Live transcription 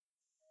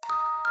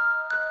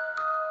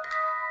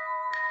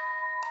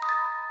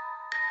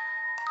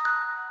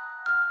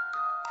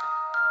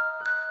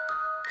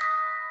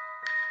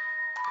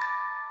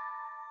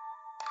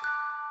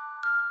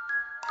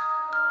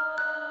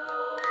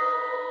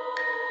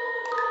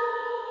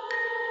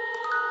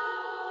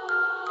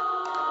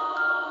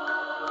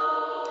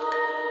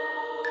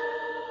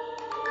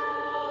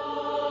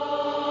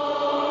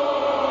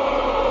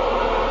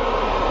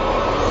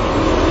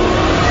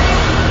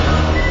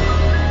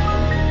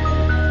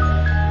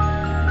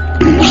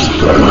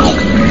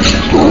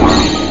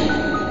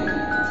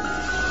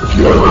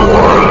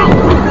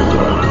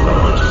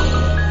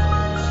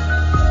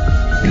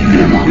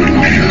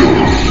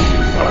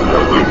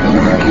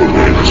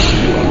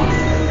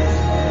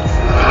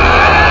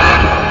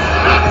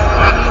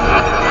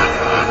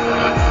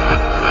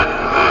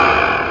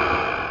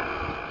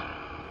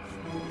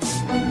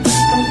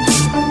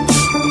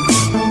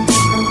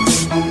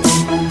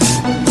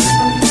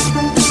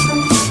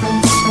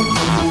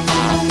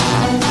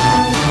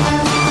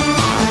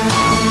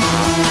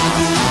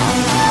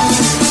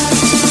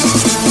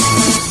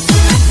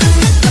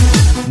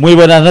Muy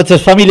buenas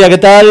noches, familia, ¿qué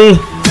tal?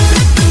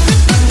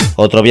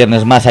 Otro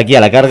viernes más aquí a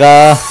la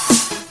carga.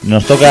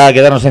 Nos toca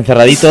quedarnos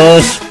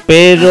encerraditos,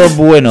 pero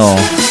bueno,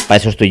 para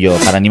eso estoy yo,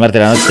 para animarte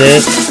la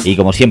noche. Y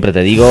como siempre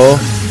te digo,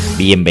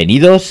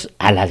 bienvenidos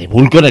a la de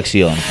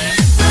BULLCONNECTION.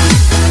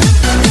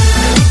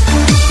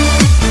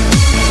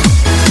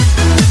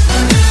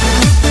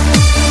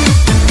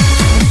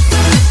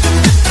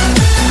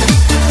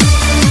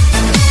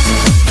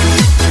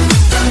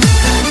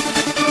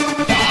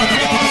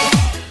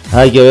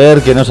 Hay que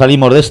ver que no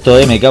salimos de esto,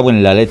 me cago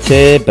en la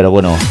leche, pero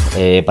bueno,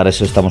 para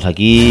eso estamos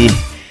aquí,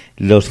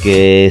 los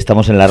que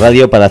estamos en la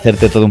radio, para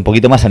hacerte todo un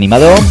poquito más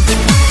animado,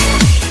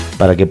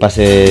 para que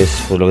pases,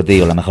 pues lo que te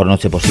digo, la mejor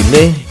noche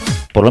posible.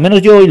 Por lo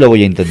menos yo hoy lo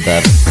voy a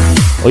intentar.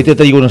 Hoy te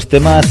traigo unos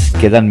temas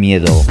que dan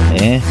miedo,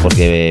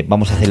 porque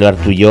vamos a celebrar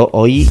tú y yo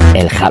hoy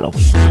el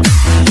Halloween.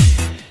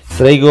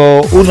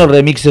 Traigo unos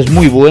remixes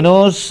muy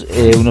buenos,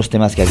 unos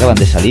temas que acaban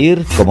de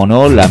salir, como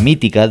no, la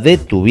mítica de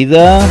Tu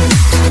Vida.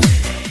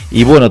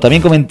 Y bueno,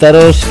 también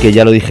comentaros que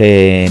ya lo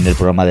dije en el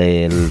programa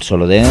del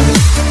Solo Dance,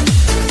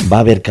 va a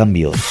haber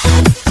cambios.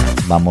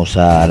 Vamos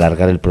a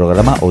alargar el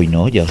programa, hoy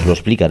no, ya os lo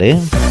explicaré.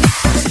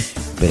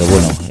 Pero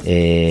bueno,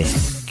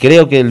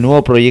 creo que el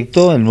nuevo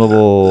proyecto, el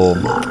nuevo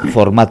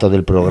formato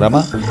del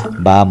programa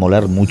va a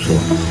molar mucho.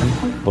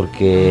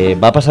 Porque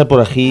va a pasar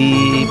por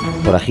aquí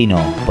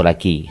no, por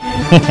aquí.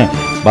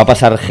 Va a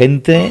pasar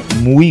gente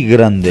muy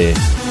grande.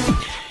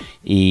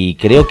 Y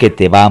creo que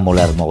te va a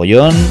molar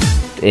mogollón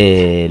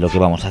lo que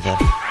vamos a hacer.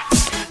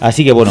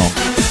 Así que bueno,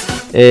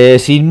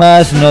 sin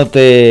más, no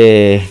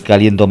te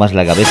caliento más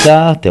la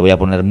cabeza, te voy a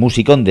poner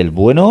musicón del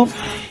bueno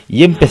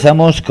y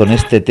empezamos con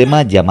este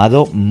tema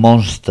llamado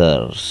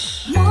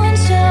Monsters.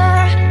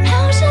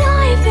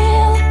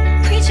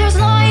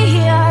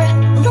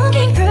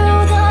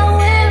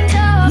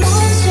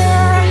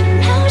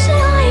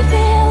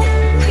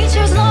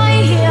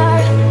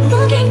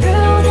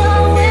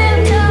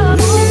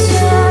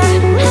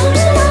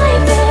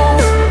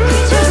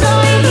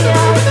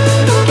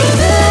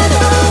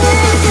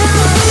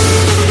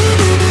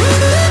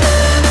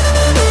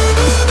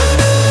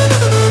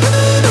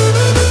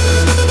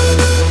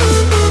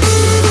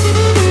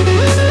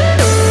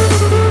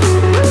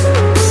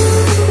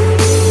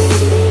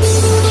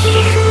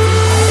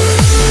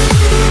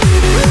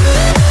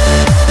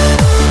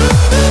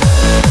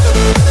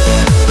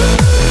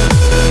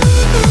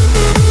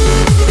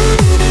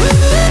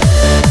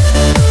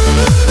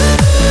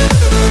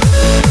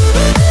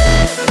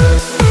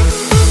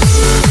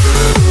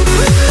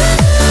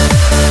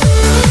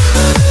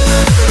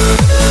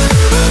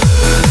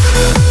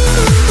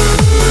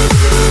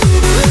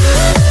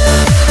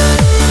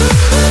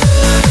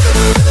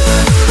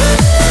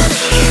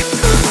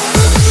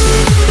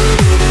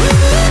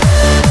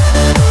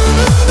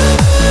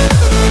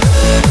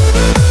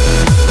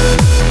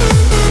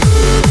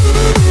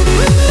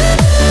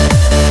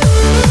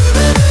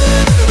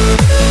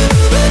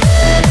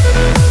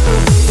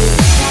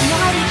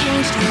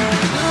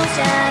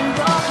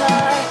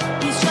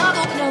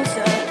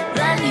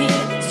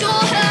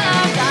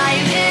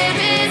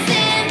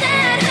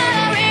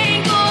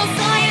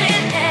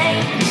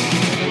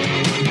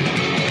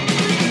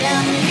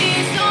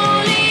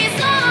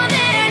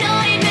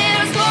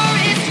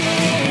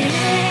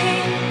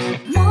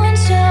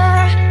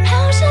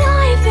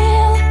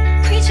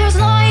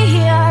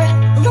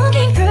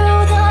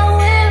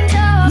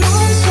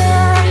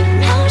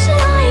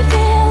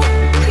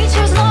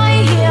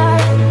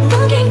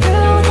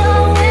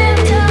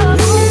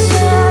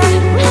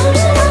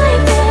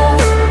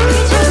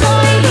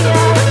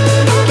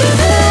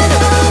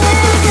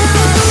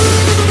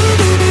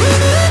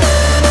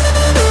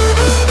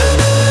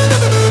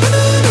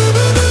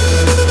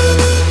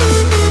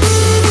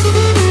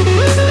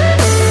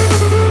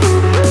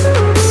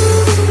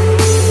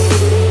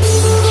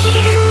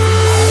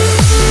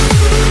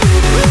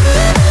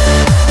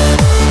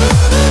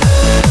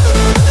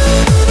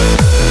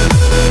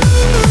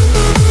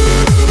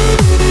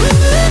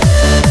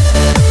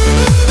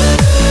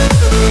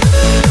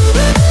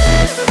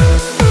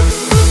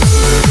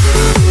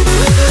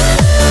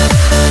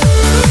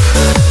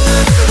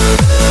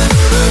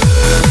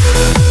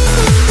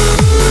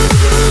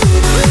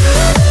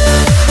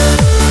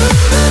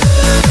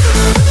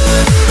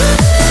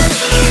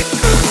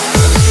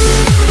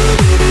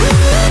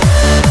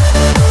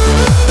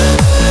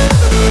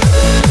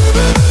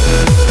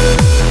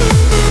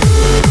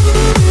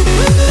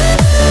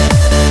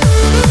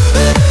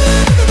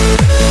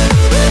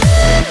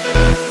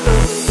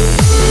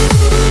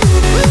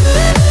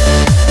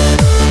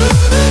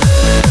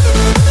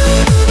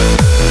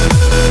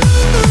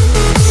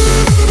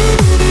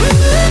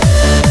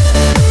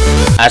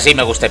 Así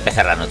me gusta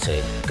empezar la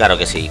noche, claro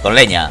que sí, con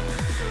leña.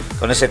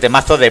 Con ese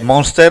temazo de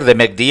Monster de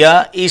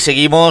Mekdia. Y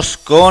seguimos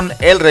con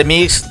el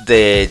remix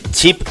de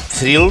Cheap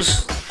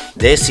Thrills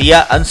de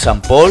Sia and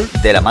St. Paul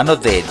de la mano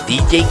de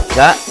DJ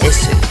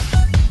KS.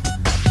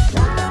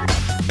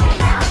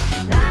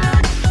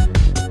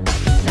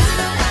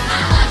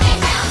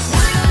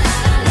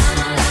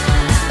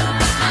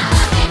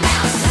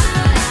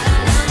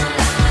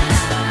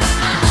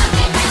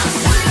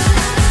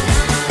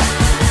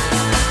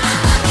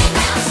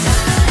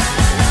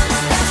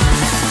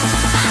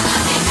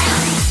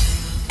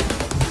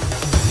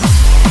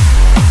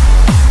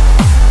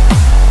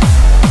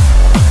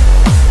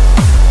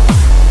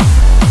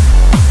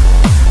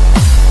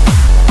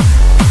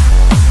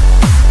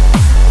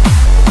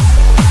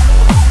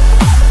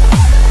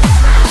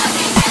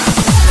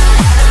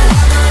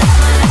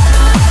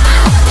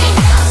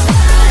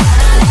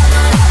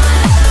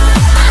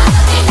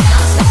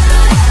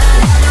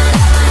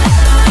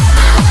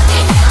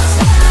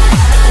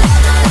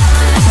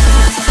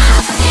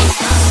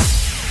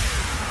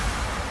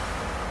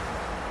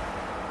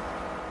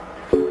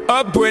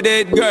 Up with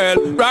it, girl.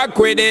 Rock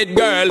with it,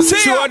 girl.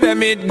 Show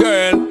them it,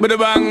 girl. With a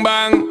bang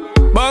bang.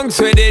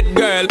 Bounce with it,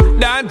 girl.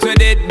 Dance with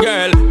it,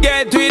 girl.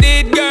 Get with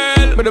it,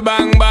 girl. With a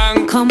bang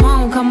bang. Come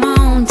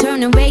on,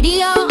 turn the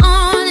radio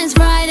on. It's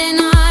Friday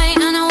night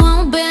and I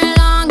won't be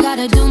long.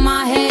 Gotta do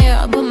my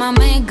hair, put my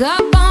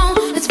makeup on.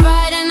 It's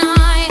Friday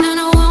night and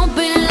I won't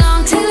be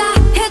long till I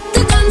hit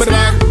the dance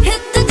floor,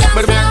 hit the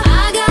dance floor.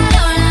 I got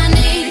all I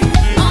need.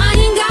 No, I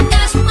ain't got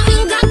cash,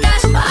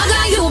 but I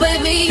got you,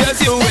 baby. Yes,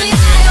 you baby,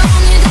 I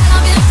don't need that,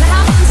 I'll be up to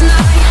have fun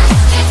tonight.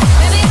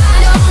 Baby, I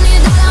don't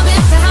need that, I'll be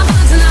up to have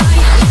fun tonight.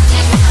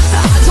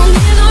 I don't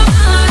need no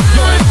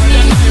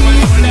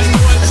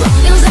as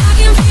long as I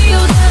can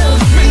feel the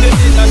beat.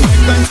 I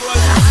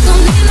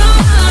don't need no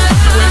as long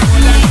as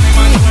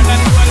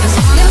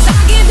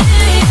I can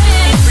dance.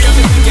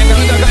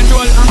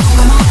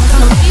 Come on,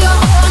 turn the radio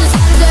on. It's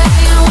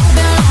Saturday and I won't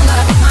be long.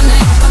 Gotta put my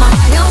neck, put my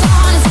high heels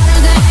on. It's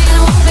Saturday and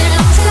I won't be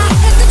long till I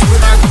hit the dance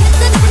floor.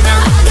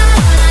 I got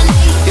all I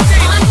need. I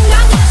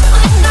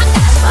ain't got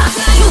cash, but I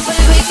got you,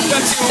 baby.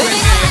 Baby,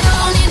 I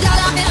don't need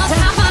dollar bills to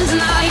have fun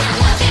tonight.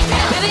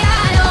 Baby,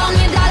 I don't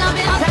need dollar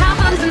bills to have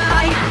fun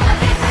tonight.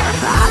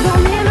 I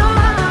don't need no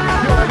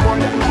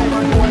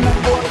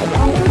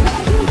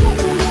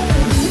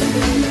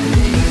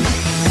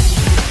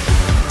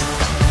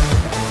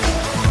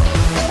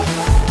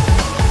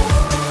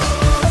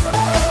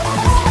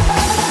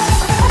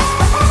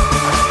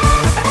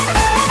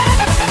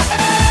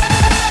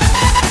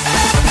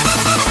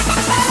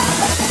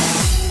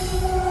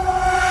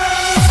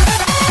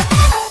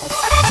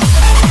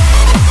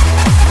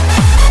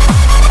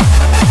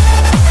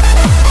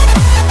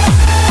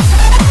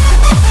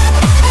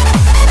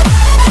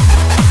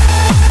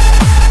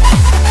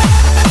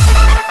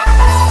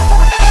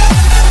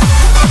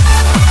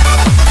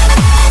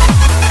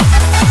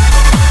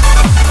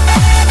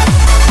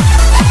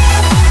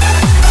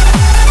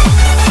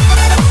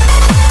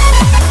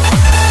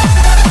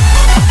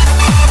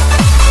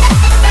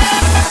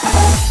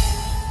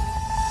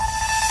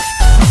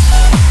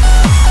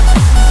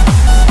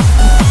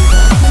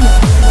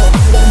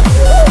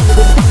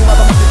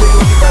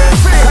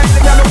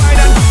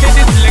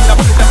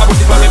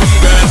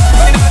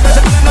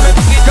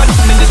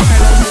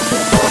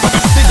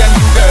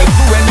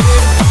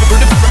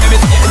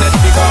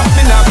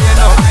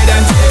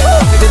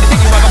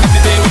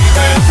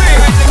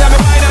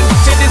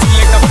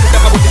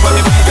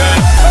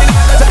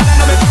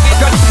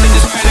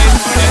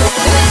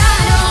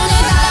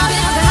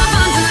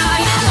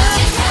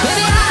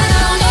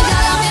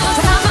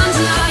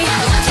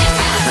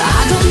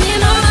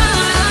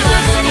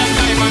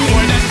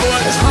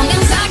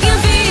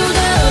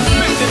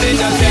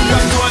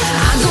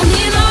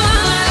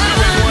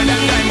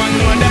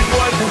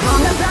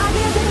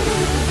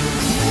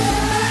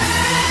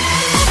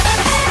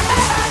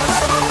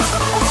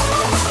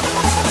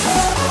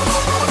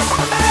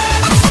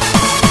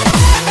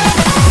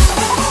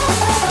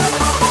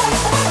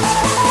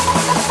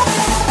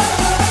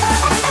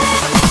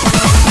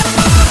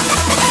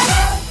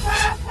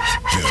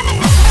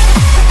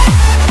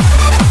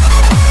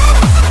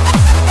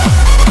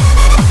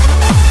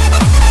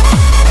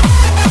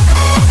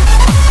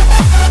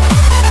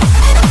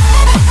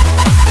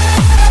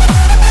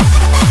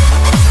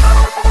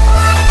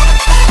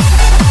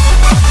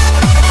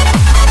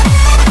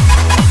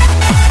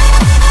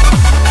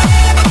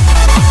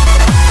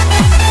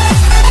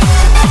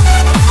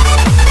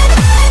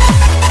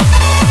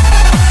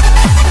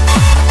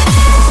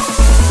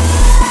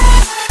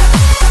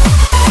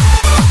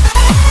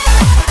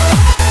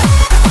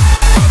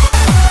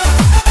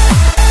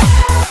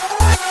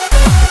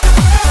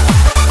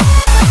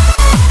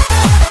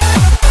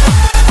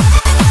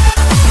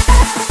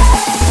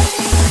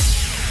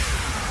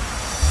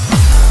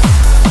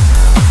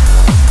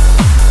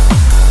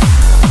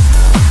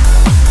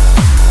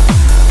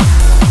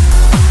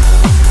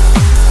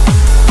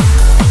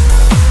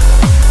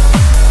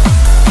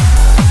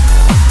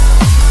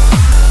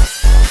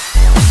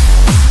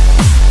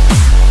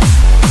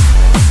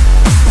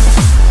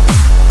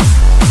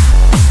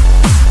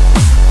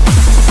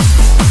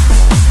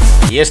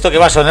Y esto que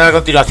va a sonar a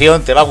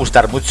continuación te va a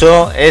gustar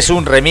mucho. Es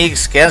un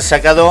remix que han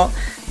sacado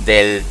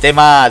del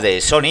tema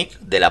de Sonic,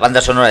 de la banda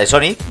sonora de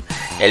Sonic,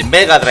 el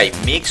Mega Drive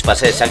Mix para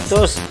ser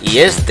exactos, y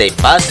es de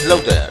Bass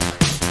Louder.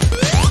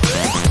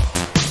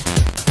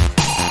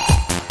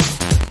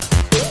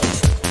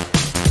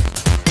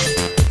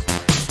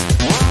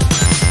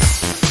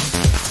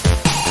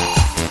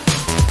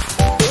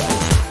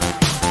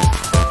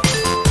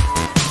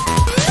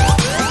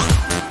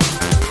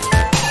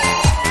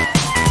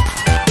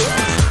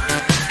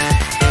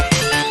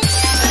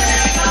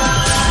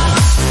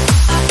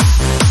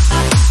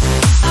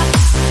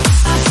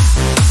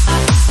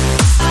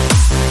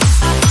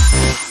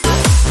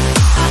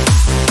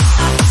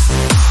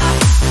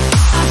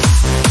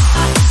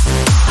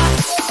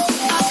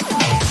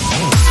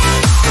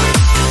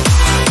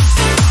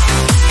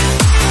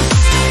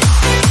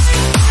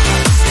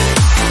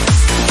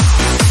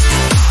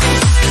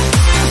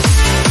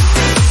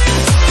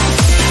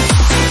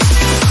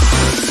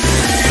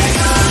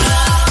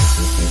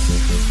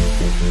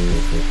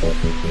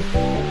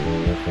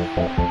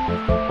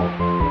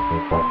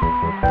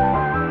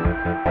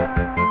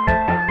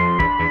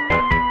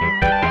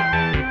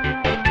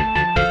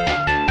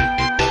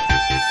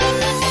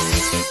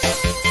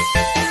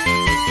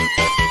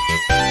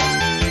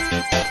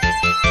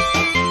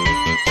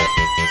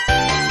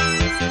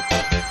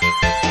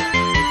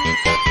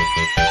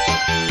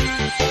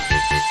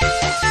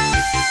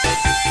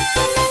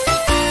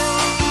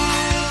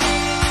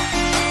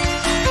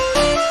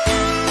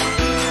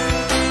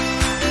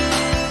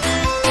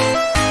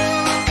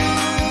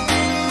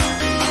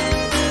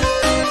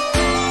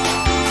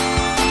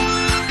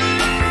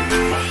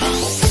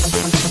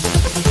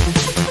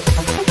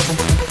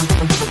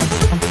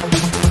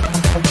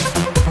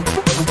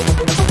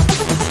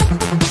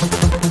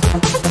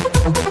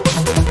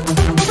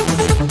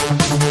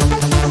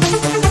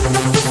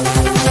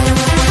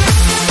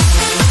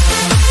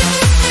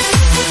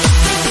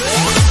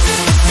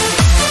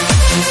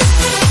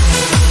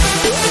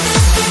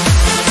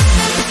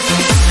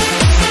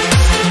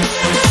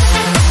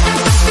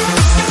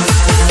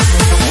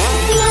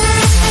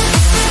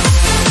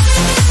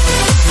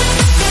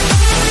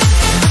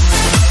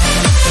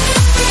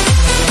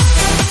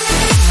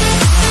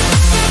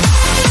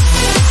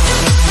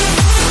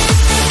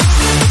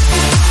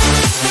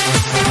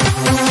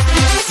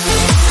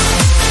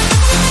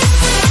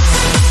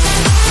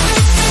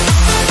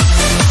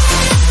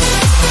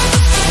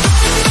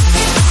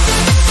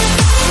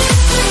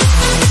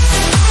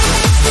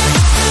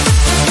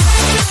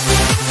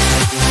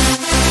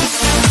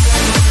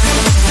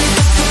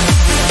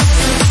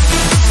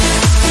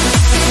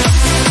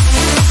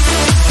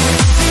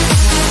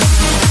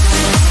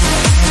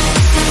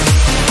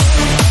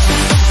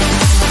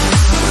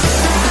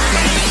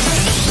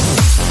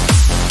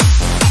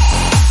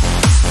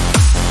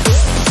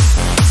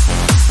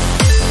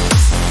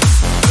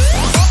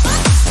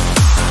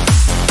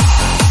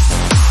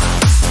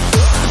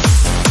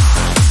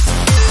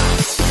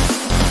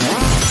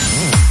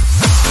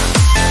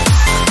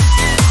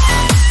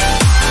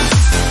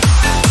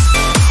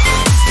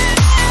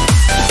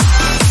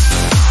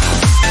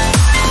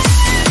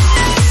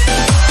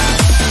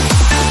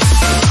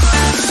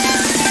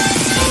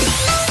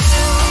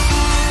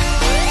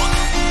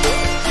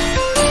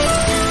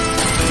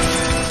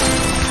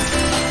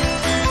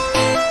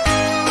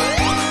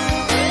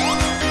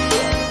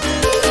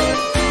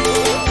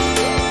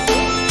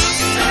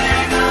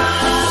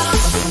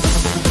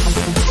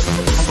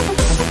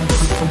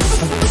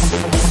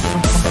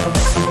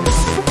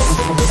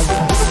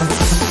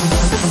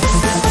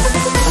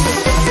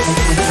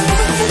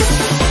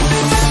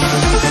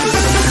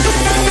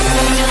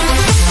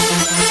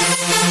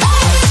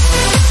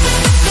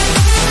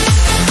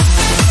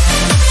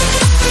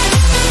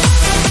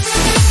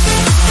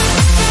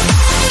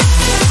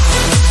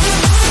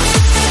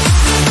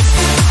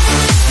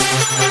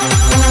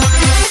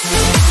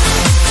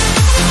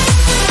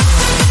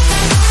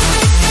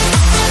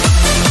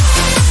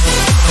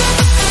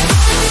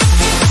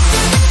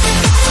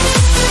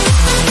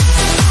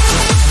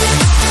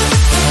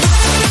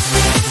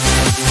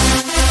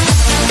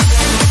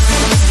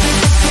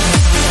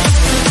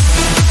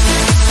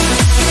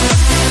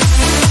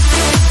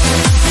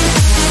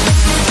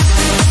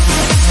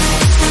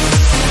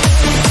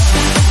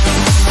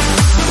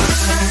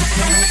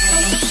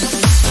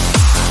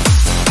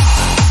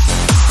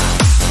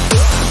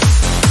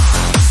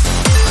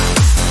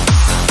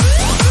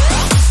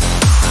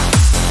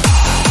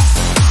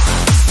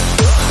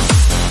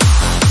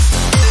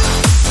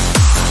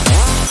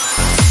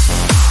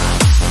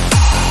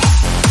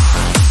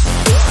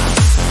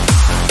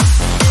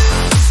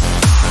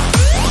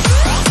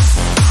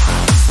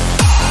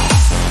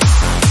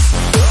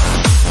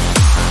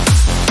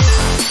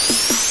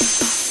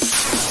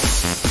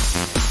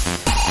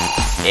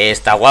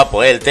 Está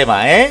guapo, el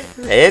tema, ¿eh?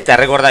 ¿Te has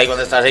recordado ahí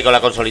cuando estás ahí con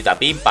la consolita?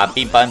 Pim, pam,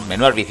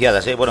 menudas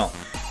viciadas, Bueno,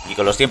 y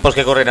con los tiempos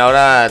que corren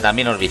ahora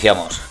también nos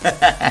viciamos.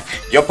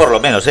 Yo por lo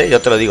menos,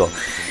 yo te lo digo.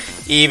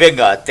 Y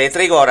venga, te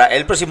traigo ahora,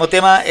 el próximo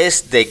tema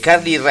es de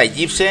Carly Rae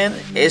Jepsen,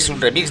 es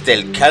un remix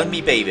del Call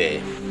Me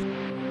Baby.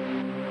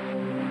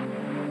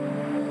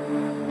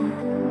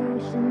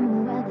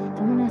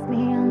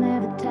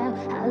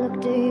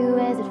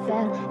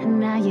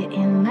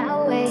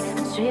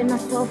 Trade my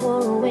soul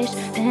for a wish,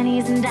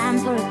 pennies and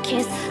dimes for a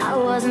kiss. I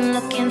wasn't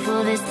looking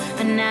for this,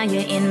 but now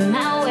you're in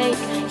my way.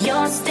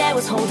 Your stare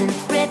was holding,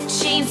 ripped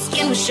jeans,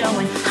 skin was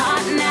showing.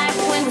 Hot night,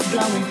 wind was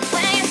blowing.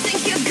 Where you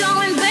think you're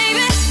going,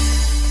 baby?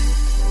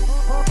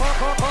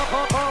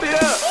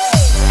 Yeah.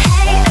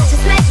 Hey, I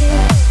just met you,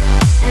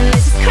 and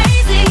this is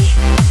crazy,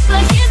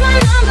 but here's my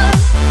number,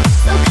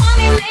 so call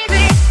me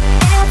maybe.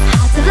 It's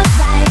hard to look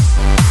right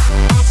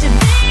at you,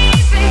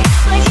 baby,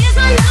 but here's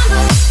my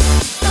number,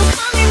 so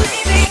call me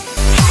maybe.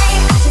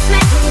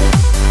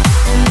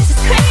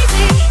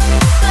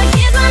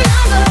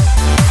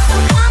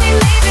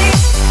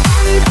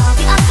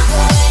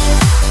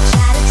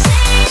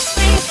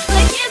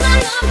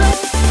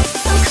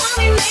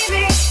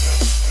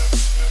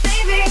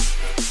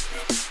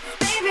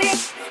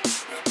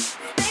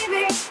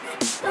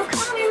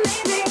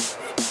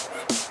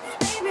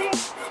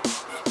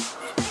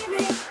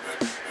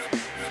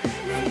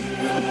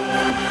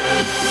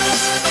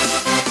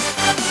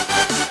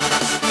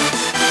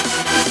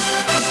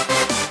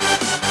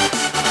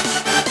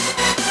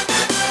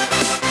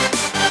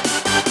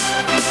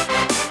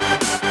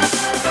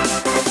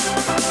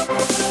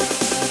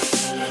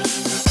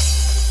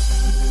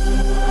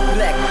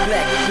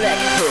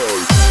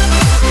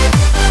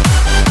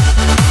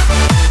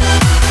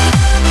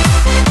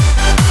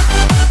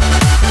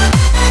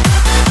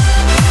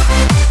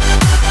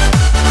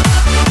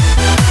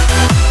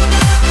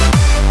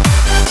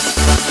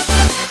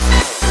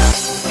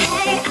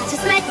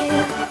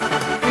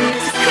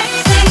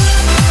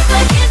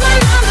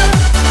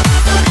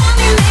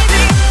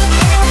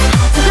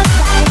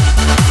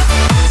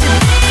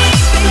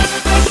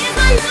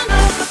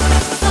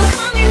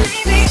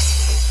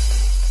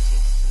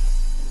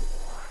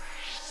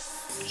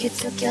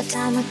 Your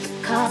time with the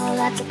call,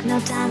 I took no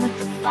time with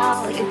the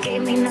fall. You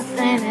gave me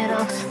nothing at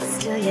all, but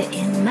still you're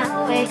in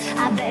my way.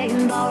 I beg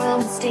and borrow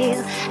and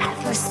steal at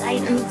first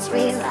sight, and it's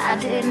real. I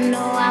didn't know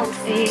I would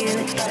feel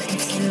it, but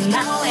it's in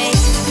my way.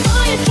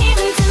 Oh, you came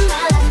into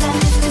my life, I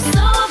missed you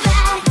so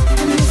bad.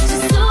 I missed you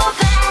so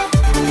bad.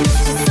 I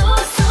missed you so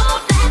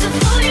bad.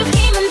 Before you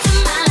came into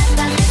my life,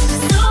 I missed you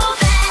so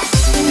bad.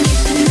 And you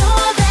should know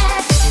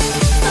that.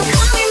 So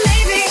call me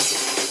maybe.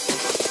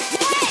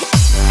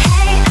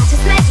 Hey, I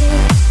just met you.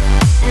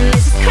 And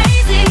this is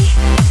crazy,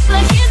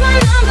 but here's my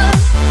number,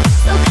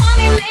 so call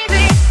me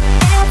maybe.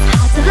 It's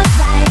hard to look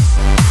right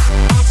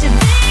at you,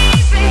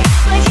 baby,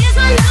 but here's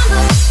my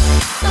number,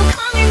 so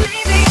call me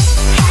maybe.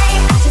 Hey,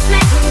 I just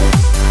met you,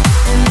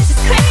 and this is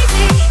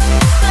crazy,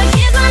 but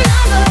here's my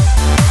number,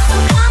 so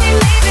call me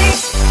maybe.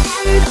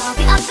 And all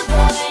the other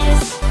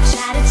boys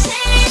try to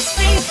change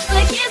me,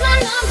 but here's my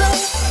number,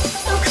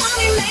 so call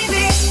me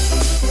maybe.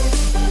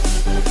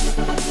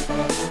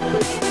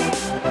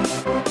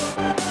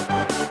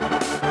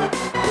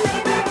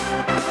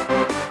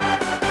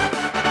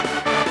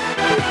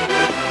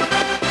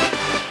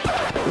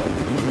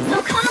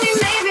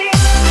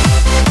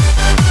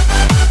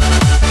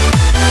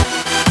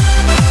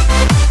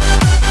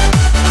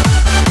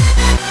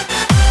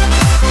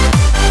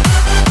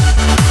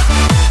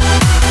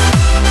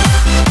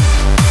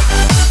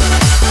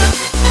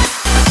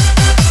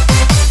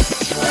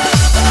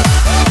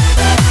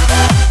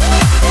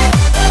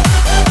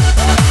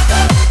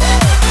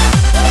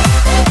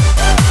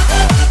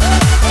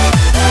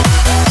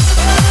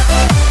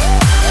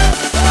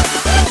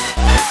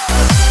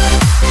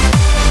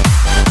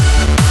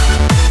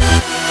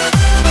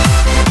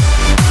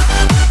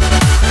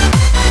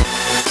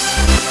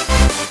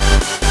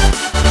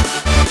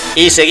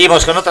 Y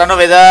seguimos con otra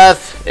novedad,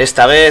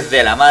 esta vez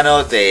de la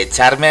mano de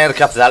Charmer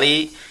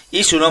Kafdali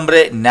y su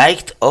nombre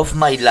Night of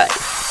My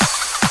Life.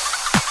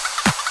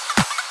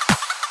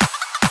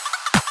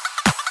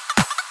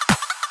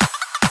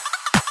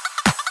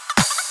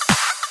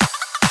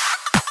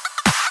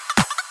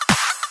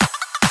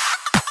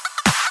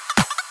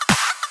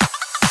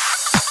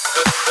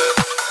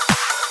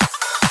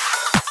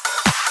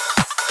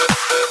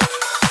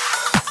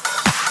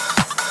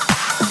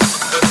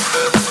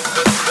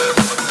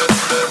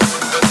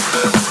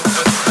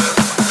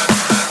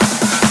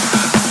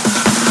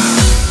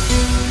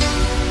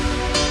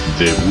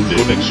 The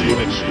BULLCONNECTION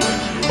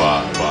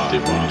by The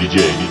Bull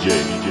DJ.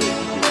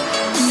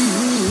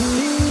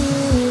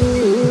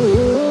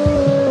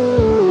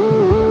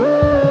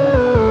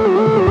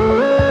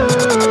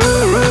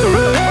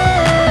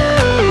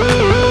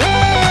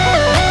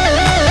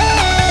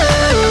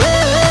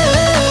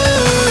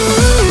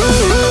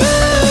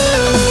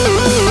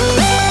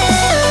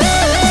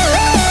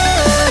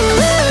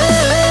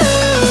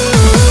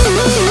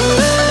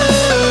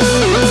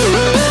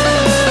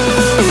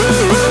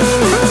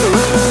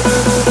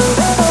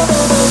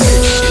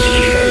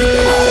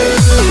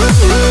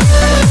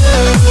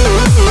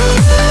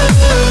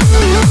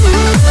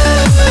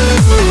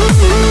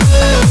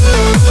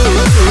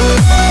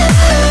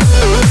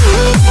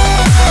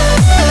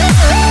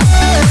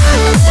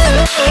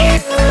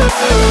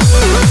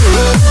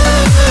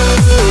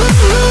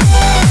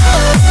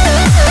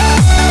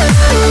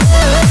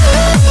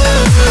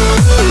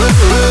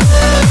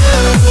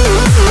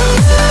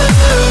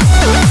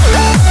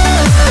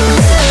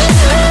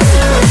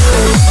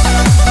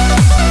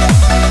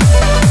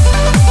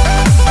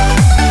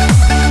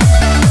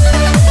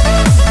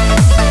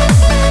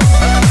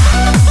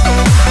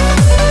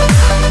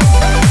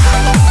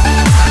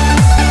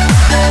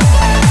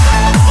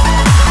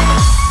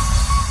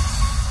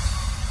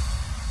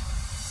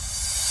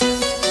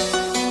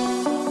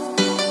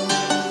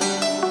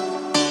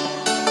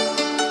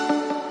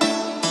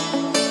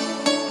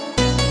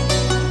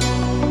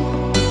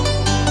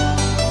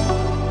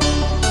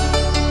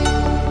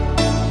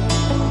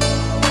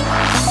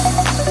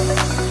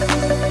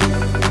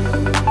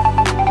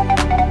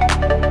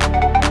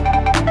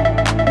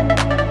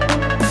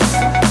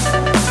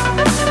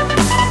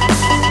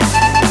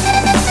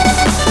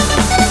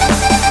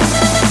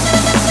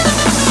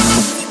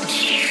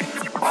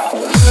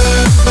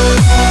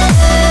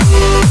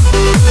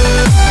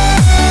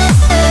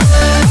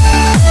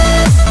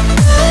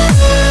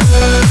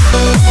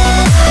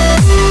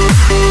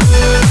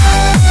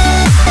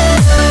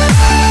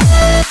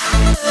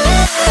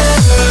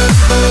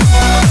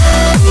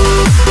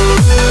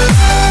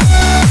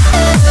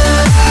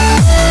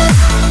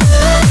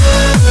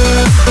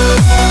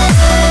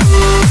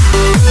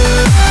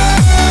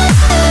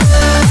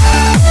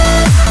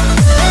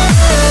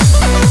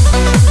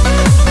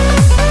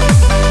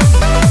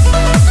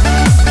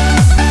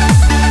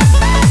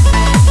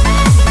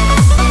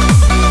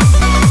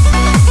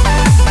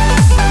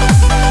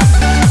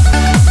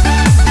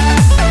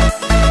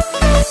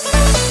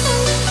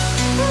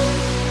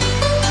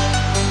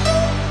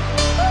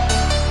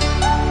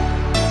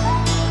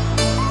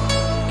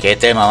 Qué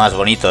tema más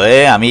bonito,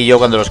 ¿eh? A mí yo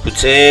cuando lo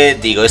escuché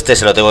digo, este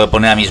se lo tengo que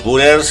poner a mis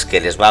bullers, que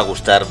les va a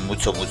gustar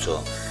mucho,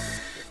 mucho.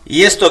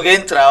 Y esto que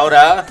entra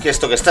ahora, que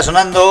esto que está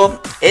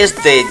sonando,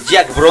 es de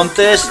Jack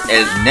Brontes,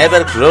 el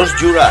Never Close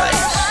Your Eyes.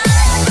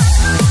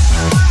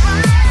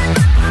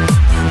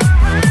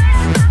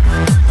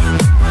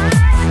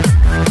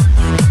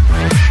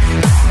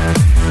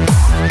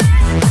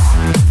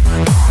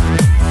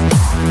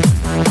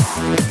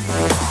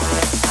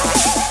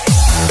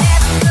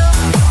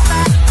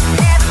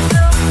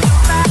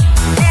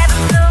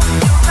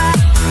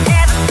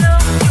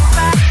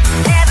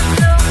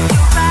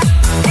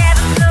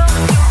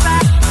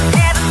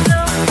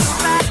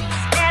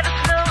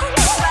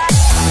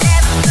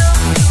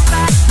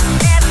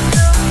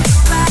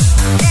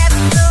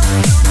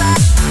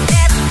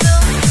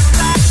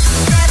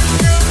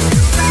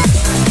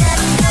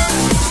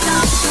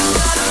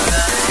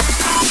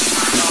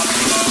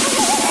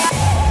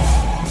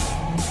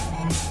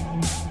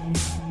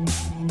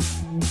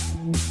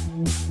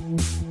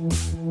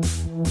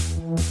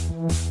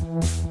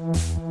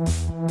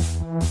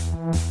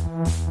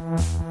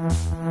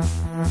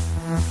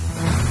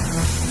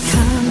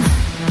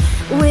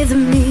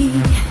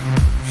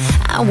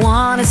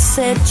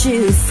 Set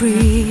you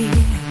free.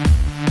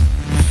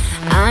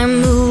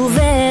 I'm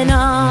moving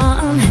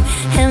on,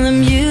 and the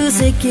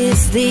music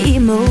is the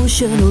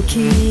emotional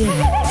key.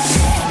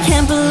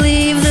 Can't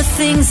believe the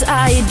things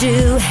I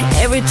do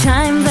every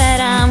time that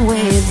I'm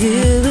with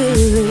you.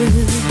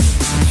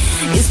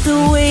 It's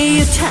the way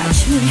you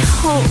touch me,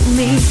 hold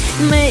me,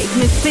 make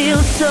me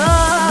feel so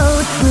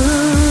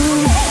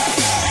true.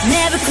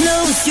 Never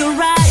close your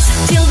eyes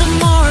till the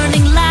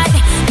morning light.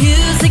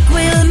 Music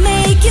will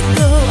make you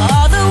go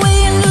all the way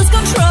and lose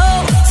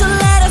control. So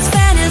let us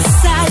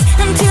fantasize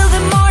until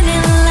the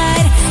morning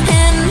light.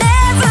 And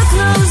never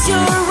close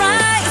your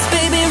eyes,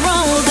 baby,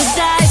 roll the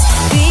dice.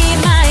 Be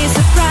my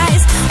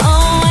surprise,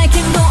 oh, I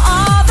can go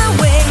all the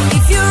way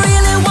if you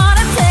really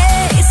wanna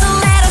play. So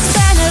let us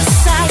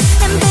fantasize,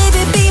 and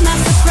baby, be my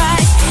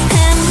surprise.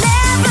 And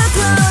never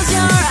close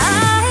your eyes.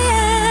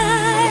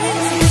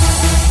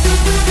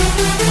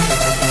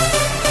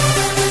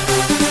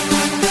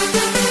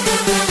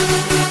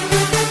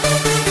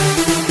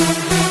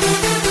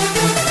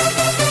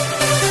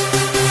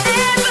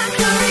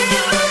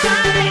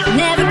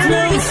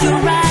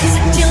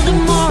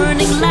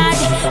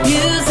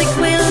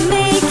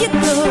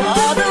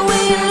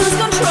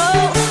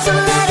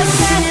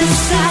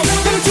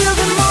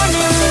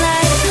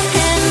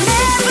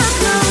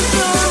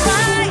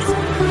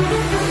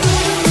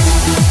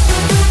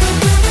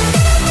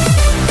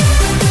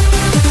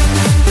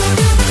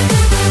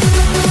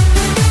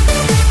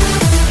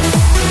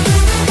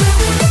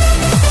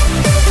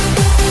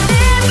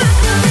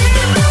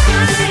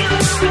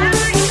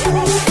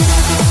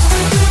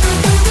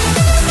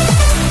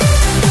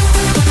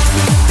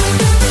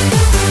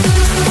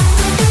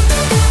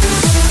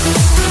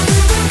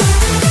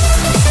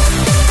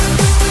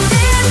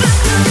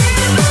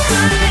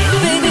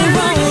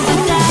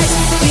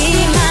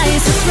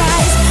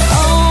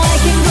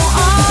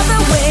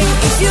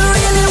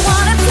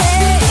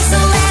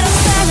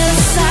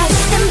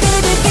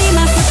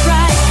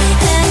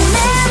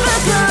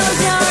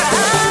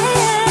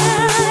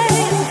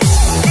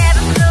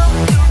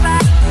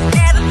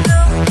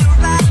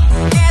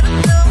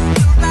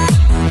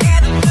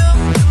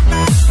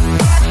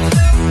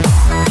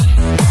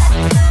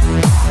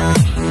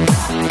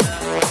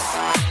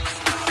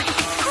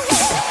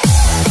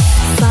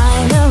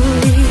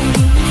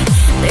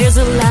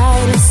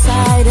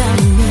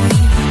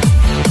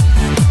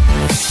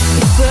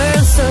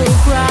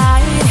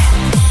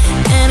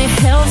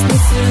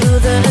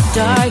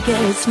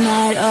 Darkest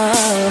night,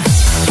 oh,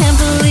 can't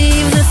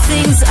believe the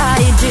things I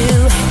do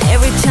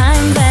every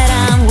time that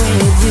I'm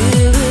with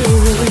you.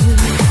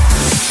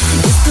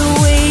 It's the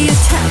way you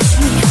touch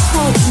me,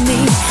 hold me,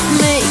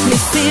 make me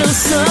feel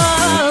so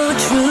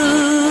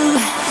true.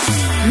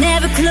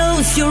 Never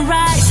close your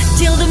eyes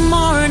till the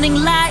morning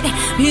light.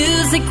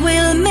 Music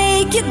will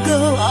make you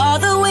go all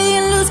the way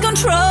and lose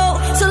control.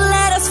 So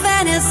let us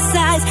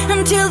fantasize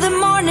until the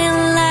morning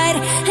light.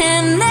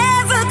 And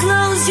never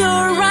close your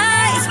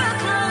eyes.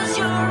 Close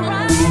your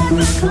eyes.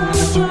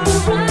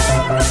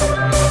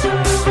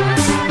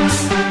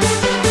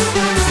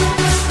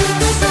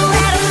 So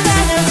let us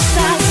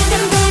fantasize,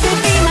 and baby,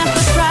 be my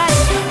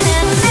surprise.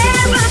 And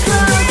never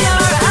close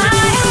your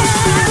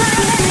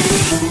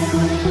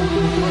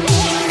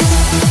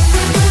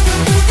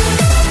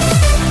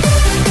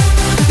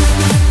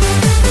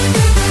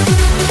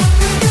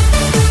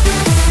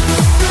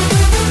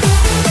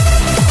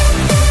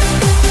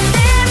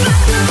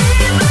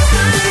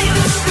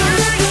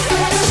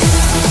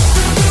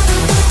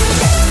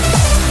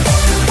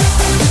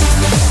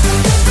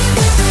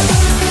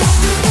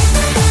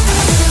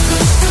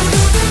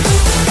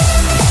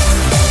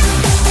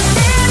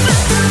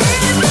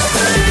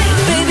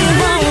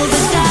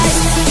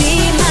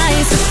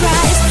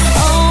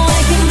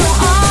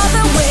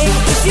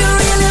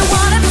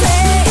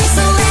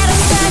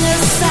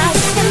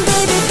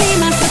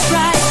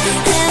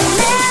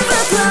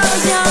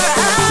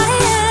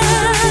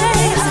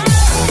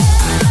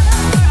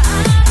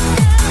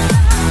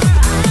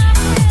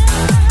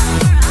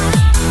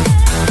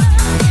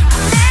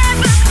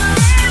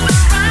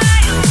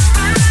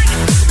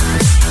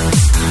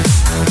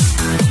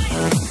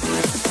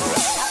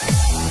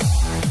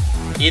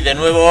de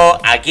nuevo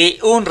aquí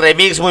un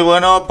remix muy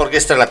bueno, porque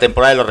esta es la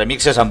temporada de los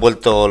remixes. Han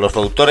vuelto los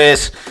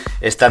productores,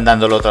 están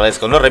dándolo otra vez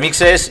con los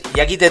remixes. Y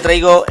aquí te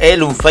traigo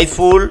el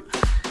Unfaithful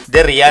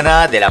de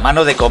Rihanna de la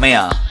mano de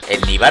Comea, el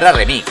Nivara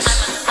remix.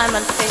 I'm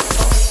unfaithful.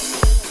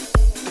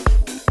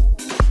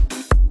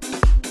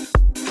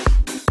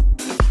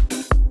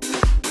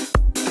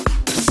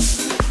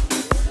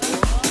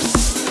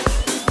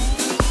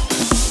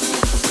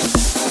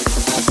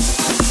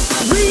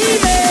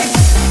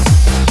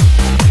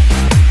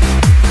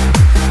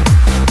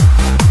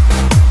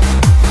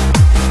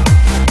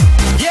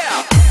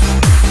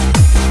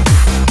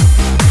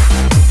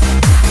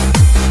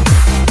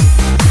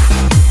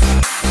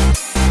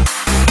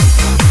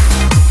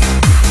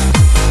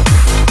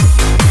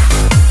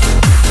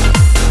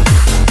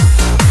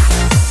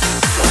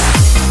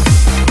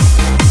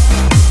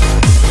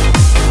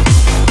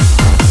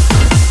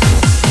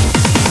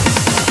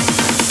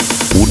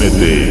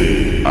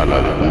 Únete a la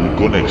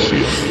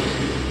BULLCONNECTION.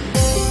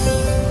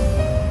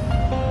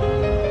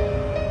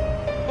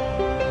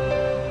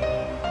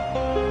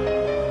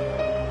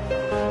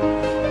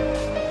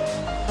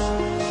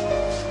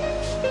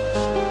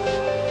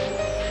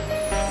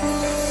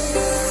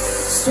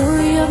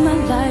 Story of my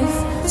life,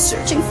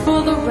 searching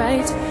for the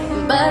right,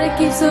 but it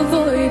keeps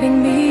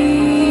avoiding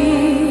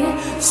me.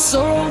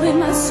 Soul in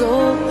my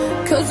soul,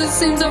 cause it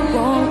seems I'm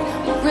wrong,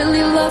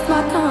 really love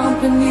my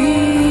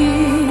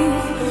company.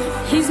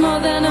 He's more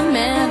than a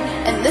man,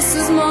 and this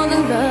is more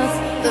than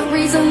love, the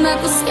reason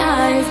that the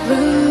sky is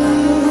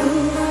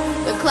blue.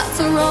 The clouds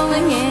are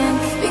rolling in,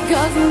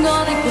 because I'm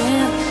gone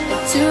again, the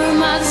two of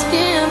my just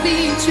can't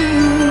be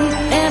true.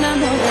 And I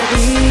know that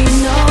he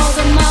knows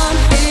I'm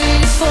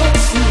unfaithful,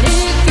 and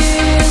it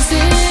gives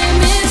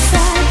him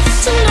insight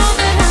to know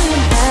that I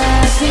am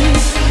happy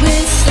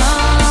with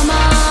some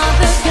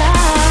other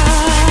guy.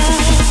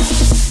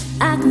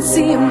 I can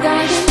see him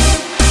dying.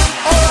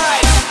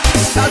 Alright,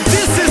 now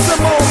this is the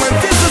moment,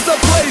 this is the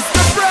place.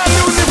 The brand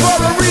new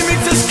Nivara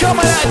remix is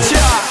coming at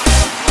ya.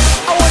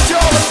 I want you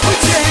all to put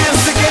your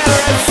hands together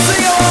and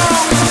sing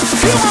along.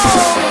 Come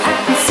on! I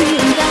can see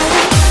him dying.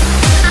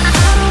 I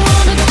don't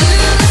wanna do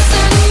this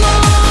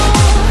anymore.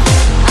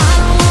 I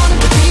don't wanna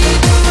be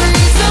the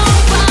reason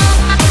why.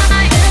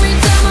 Every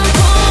time I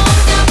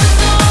walk out the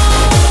door,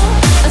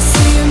 I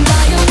see him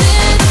die a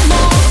little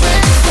more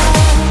and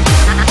more.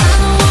 I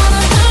don't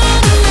wanna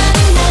hurt him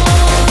anymore.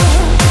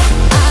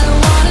 I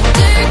don't wanna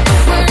take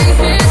away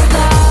his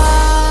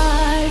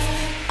life.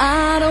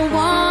 I don't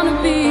wanna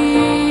be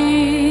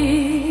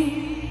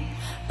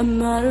a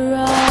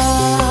murderer.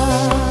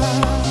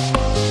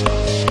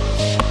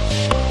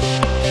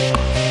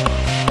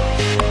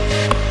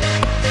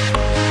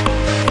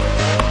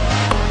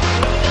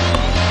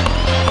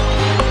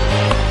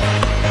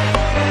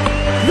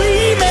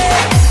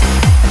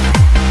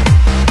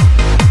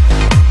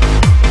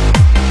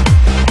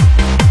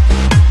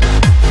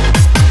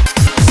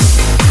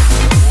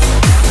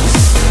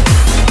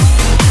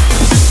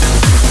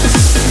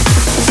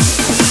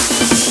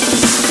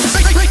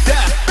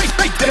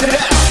 Break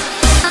that.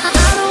 I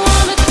don't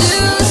wanna do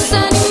this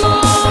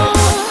anymore.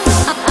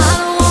 I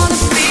don't wanna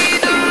be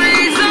the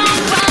reason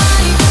why.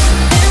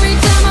 Every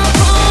time I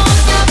walk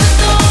out the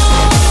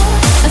door,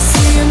 I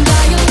see him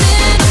die a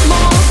little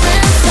more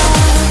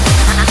inside.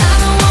 I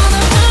don't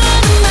wanna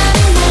hurt him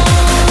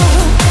anymore.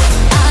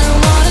 I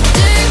don't wanna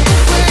take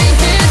away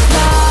his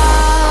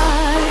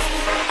life.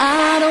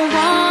 I don't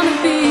wanna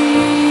be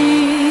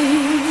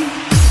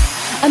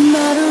a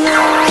murderer.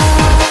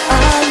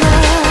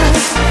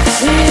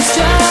 It's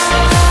just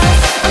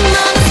I'm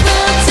not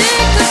gonna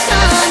take the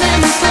time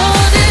and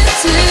put it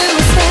to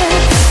his head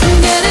and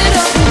get it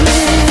over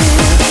with.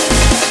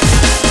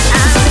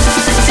 I don't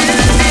wanna do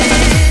this.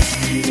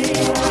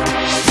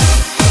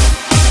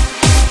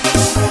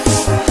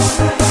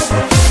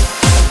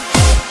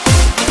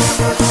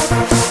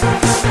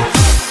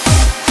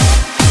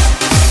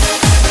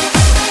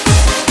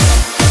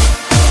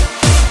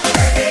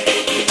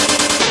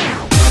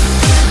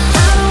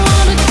 I don't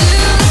wanna do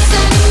this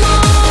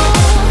anymore.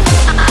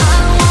 I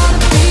don't wanna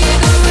be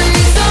the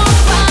reason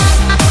why.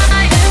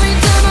 Every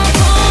time I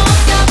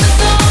walk out the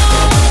door,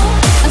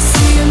 I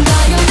see him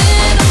die a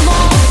little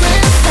more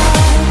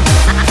inside.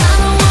 I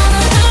don't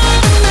wanna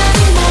hurt him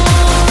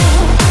anymore.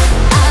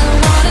 I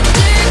don't wanna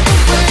take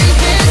away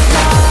his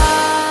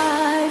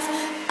life.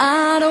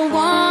 I don't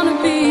wanna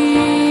be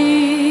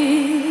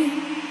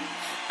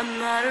a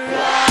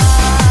murderer.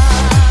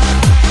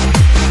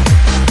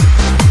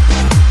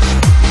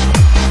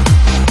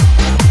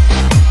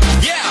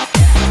 Yeah!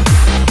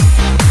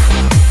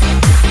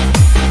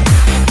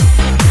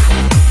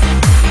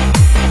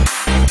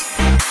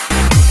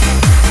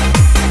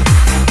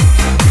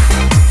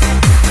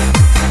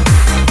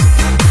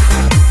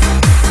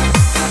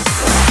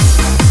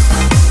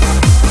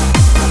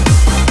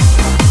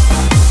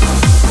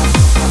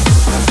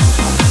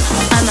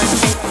 I'm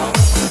unfaithful.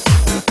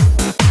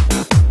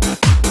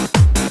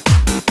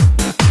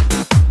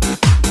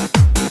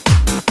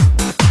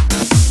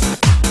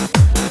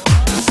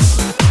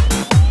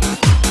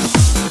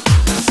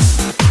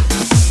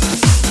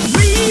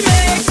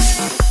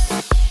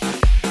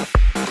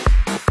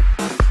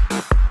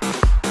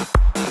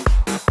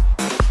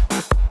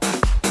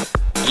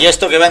 Y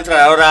esto que va a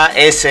entrar ahora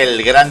es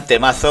el gran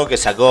temazo que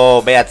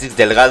sacó Beatriz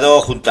Delgado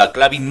junto a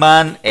Clubbing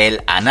Man,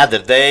 el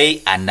Another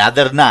Day,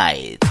 Another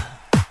Night.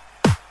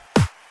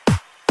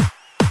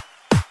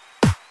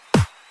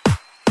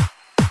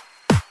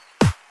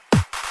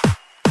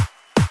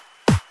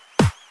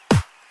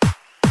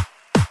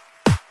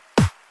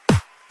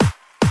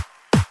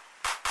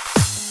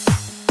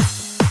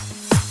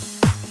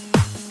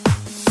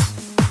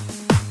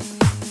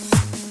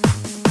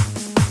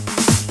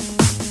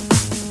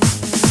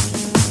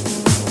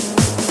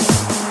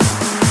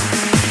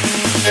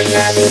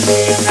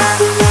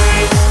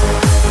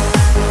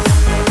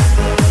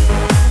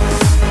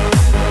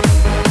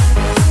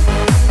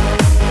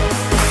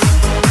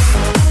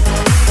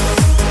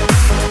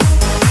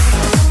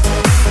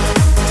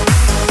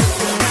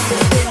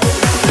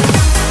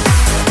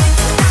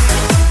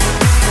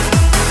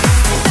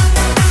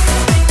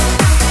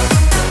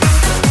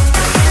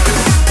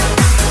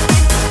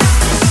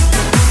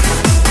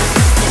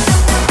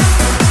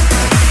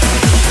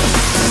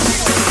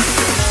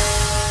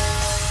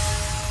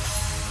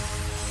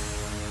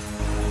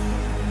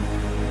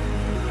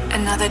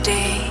 Another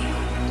day,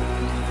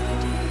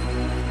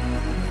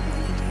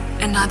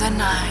 another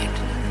night.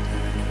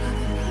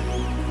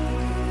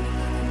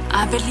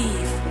 I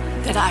believe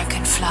that I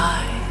can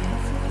fly.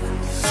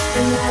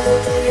 Another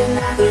day,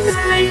 another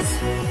night.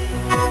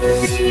 I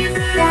believe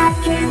that I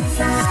can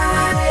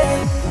fly.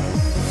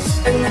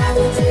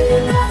 Another day,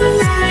 another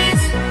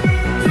night.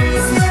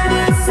 Please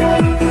never say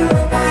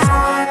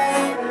goodbye.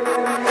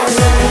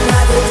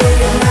 Another day,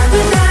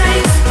 another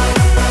night.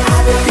 I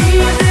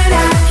believe that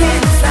I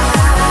can fly.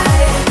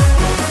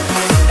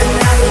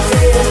 Another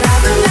day,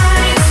 another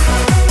night.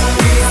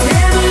 Please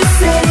never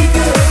say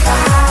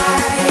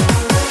goodbye.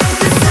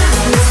 The sun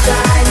is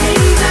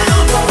shining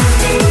down on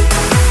me.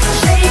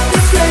 Shake the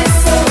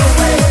stress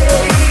away.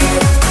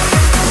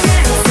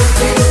 Dance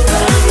until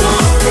the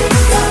morning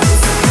comes.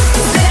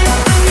 Let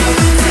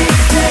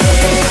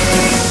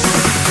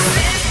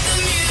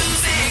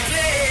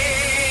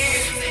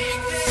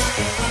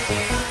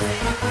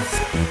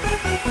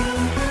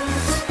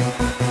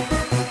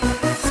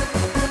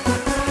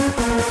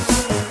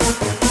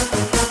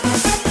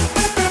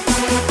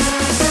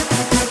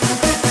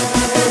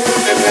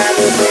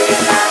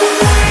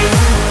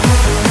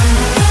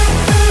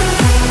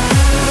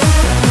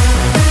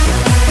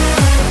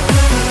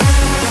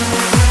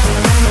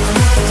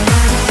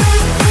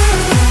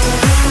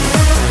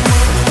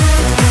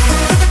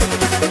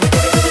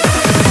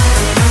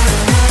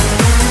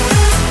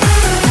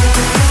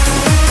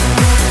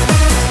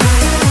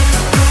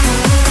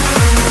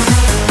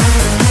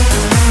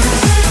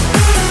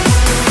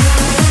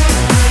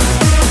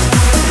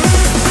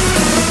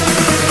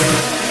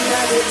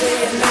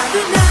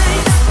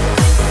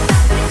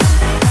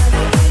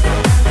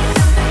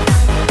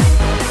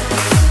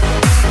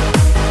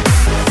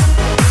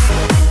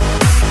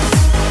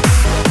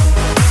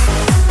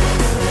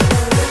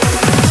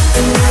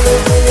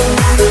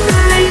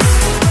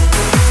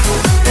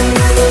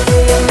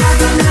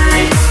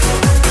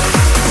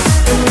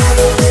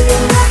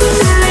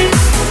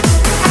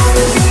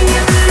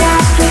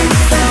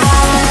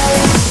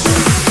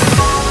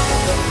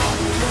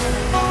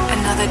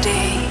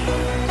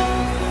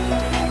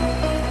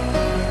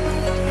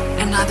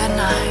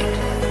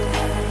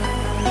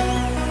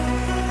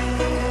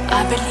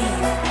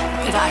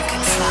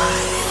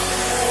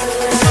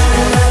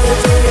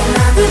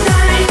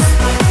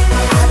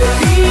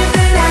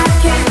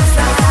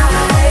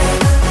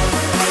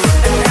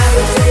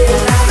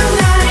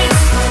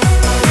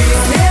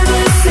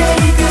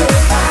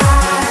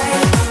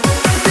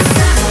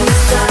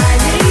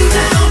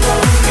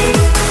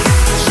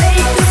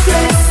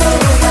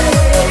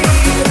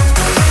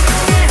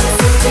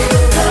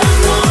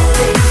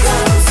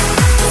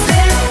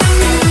the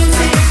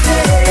music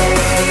play.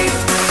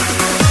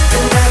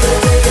 Another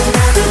day,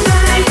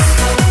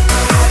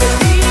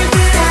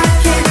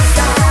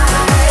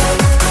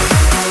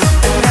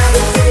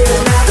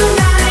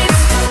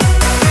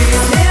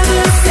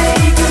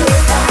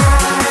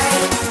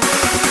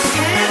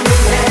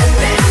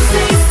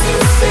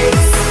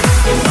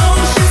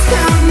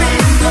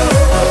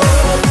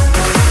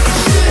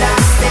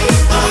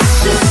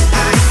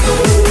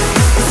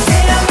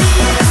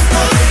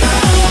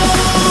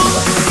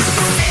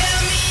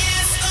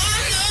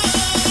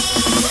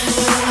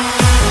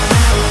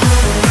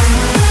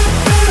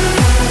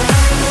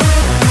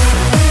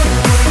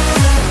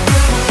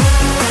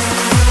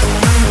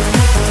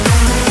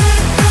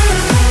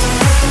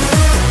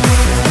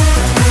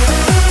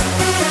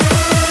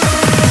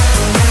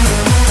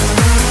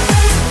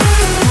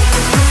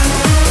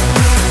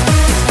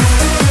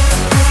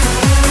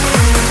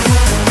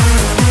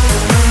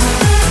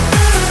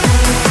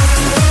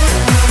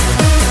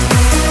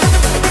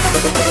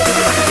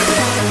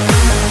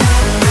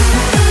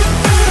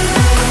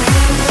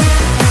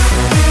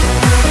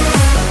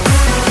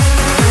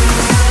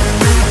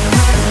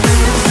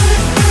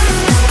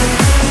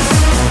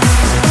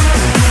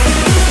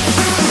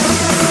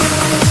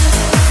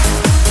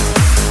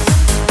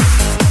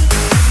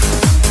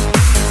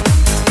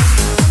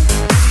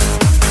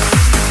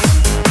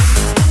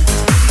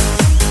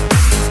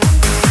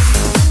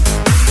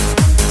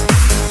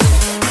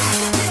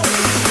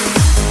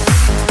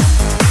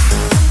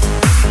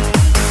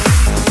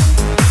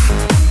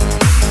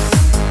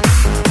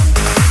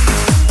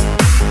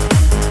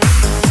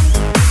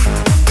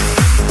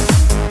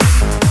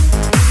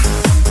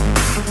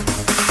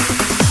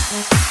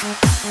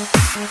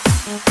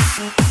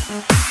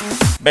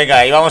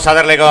 Venga, y vamos a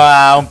darle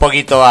un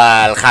poquito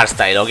al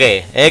hardstyle, ¿o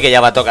qué? Que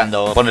ya va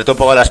tocando. Ponerte un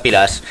poco las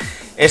pilas.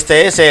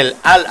 Este es el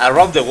All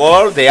Around the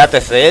World de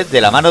ATC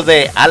de la mano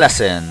de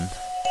Allison.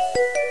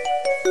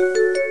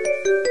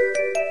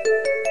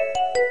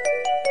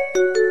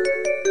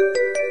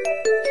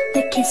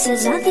 The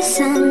kisses of the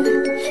sun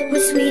were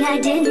sweet, I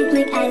didn't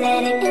blink, I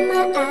let it in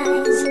my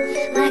eyes.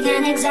 Like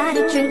an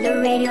exotic drink, the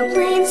radio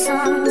playing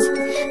songs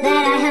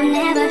that I have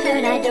never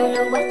heard, I don't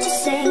know what to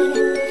say.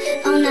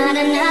 Oh, not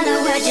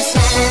another word, just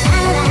la la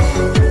la la.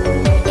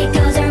 It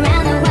goes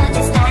around the world,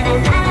 just la la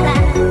la la.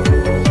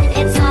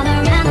 It's all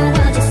around the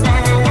world, just la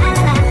la la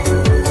la.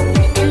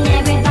 And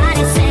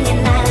everybody's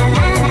singing la la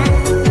la la.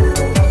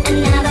 And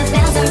now the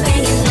bells are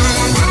ringing la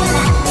la la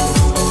la.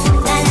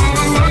 La la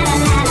la la la la la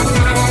la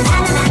la la.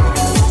 La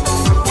la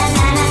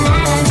la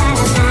la la la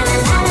la la la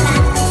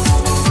la.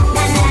 La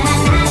la la la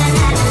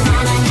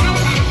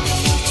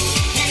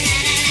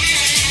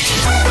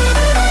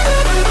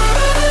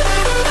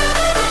la la la la la.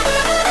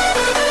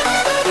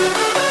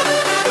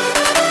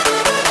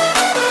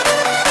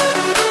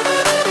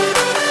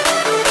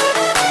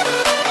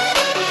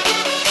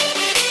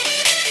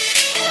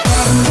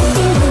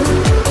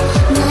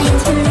 My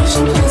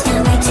inspiration feels,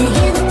 can't wait to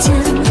hear the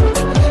tune.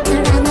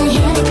 Around my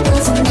head it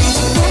goes a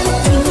magic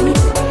melody.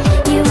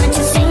 You want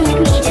to sing with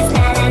me, just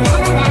la la la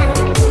la la.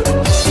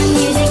 The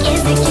music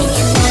is the key,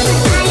 and now the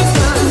night is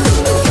gone.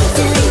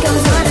 Still it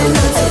goes on and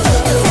on, so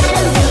don't get tired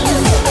of me.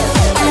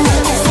 I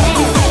love to say it.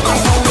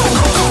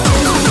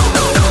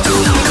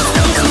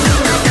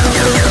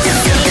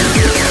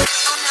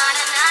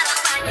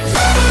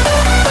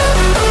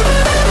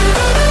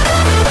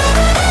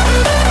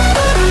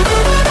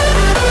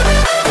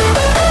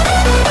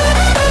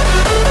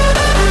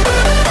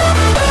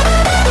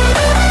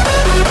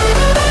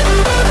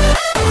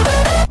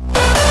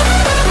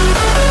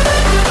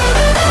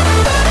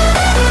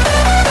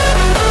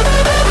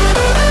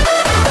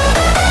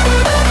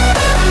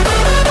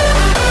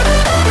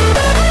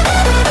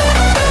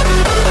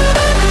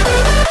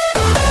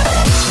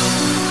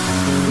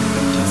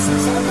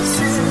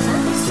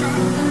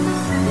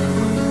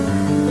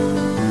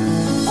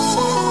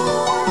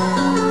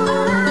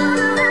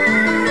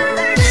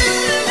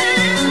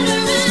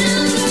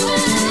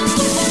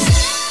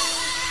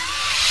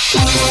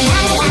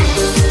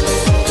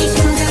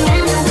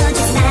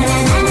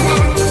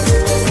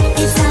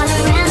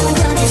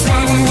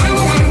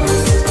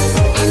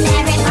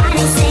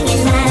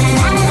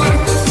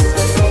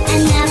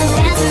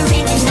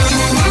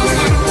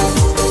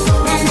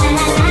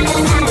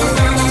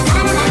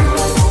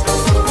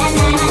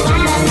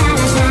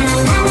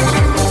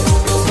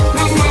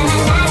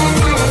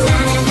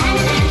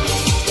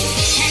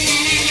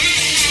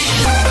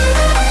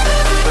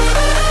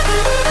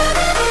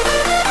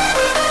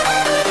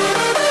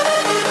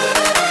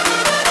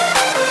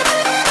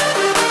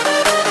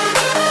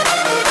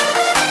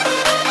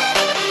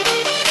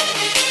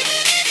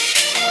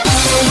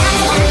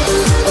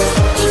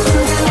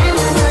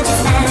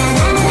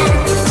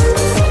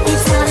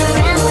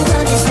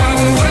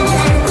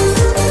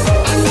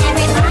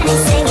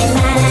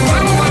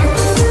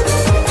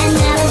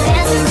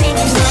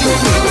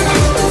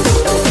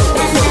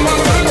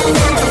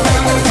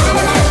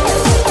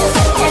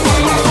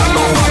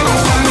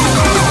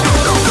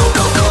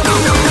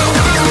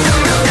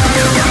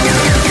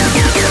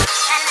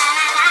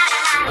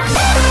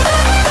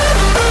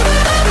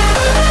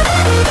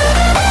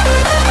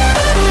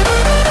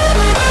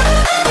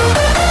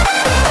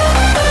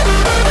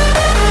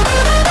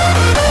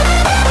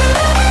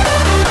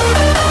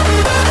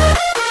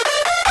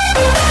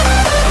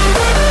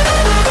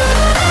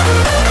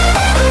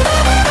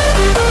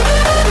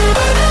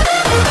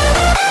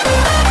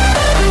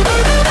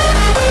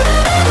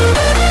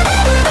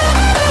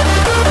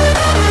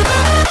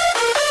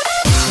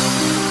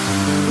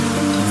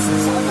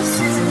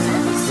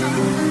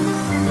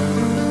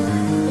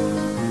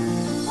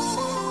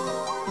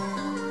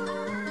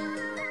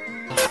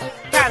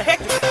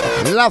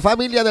 La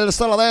familia del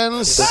Solo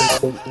Dance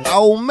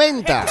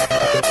aumenta.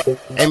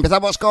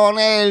 Empezamos con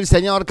el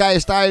señor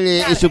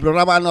K-Style y su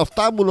programa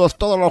Noctámbulos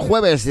todos los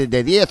jueves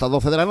de 10 a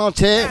 12 de la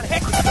noche.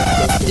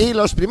 Y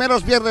los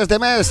primeros viernes de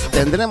mes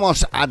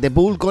tendremos a The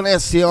Bull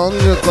Connection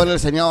con el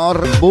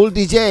señor Bull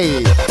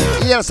DJ.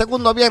 Y el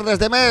segundo viernes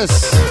de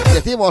mes,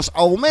 decimos,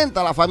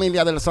 aumenta la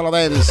familia del Solo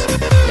Dance.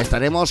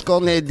 Estaremos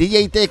con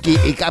DJ Teki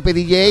y Capi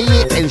DJ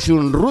en su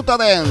Ruta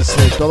Dance.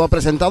 Todo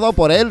presentado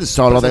por el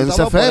Solo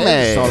Dance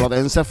FM. Solo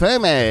Dance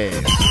FM.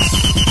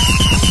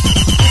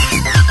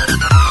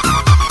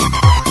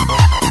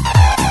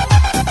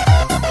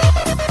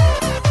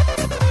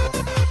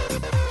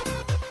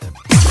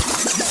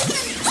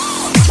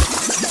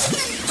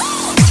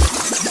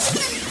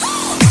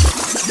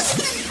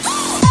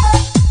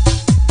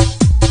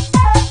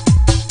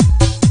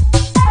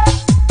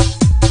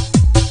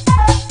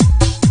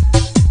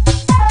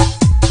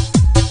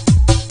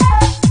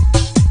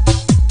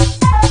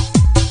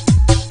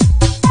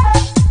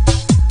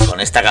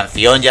 Esta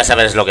canción ya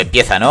sabes lo que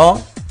empieza,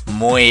 ¿no?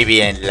 Muy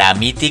bien, la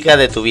mítica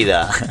de tu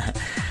vida.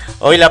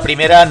 Hoy la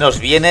primera nos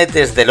viene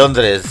desde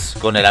Londres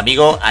con el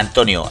amigo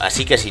Antonio,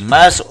 así que sin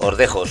más os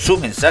dejo su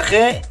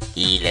mensaje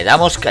y le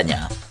damos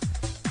caña.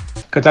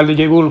 ¿Qué tal,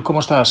 DJ Bull?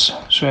 ¿Cómo estás?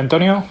 Soy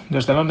Antonio,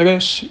 desde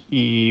Londres,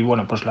 y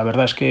bueno, pues la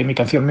verdad es que mi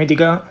canción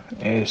mítica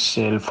es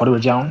el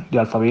Forever Young de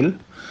Alphaville.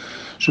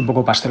 Es un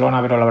poco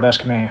pastelona, pero la verdad es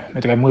que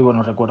me trae muy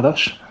buenos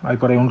recuerdos. Hay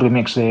por ahí un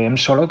remix de M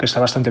Solo que está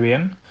bastante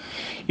bien.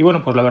 Y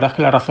bueno, pues la verdad es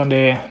que la razón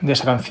de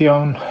esa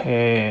canción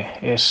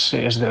es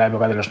de la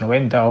época de los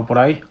 90 o por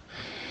ahí.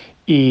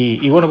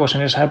 Y bueno, pues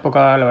en esa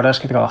época la verdad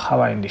es que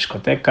trabajaba en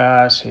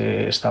discotecas,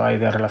 estaba ahí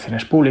de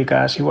relaciones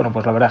públicas y bueno,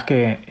 pues la verdad es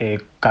que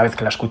cada vez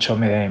que la escucho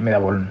me da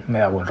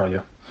buen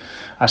rollo.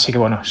 Así que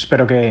bueno,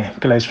 espero que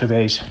la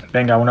disfrutéis.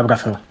 Venga, un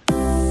abrazo.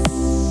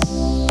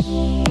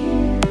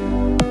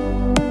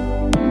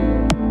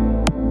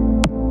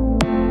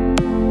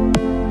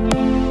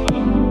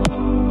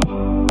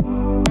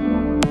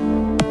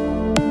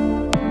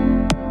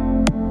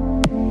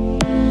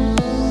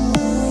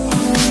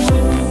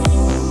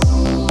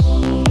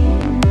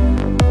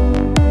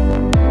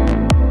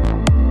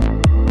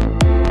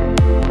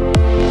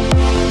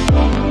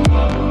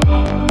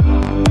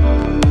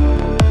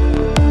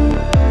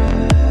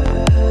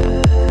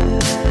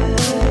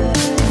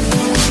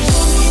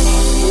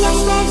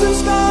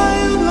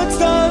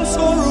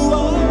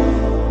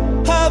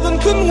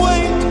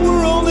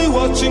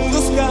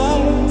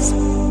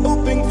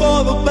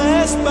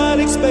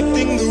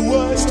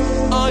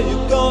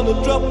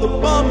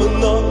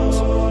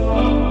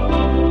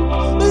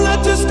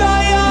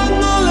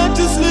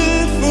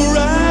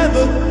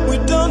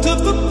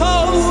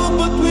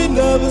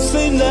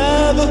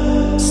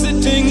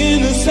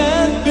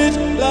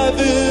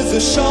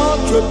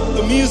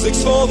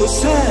 Forever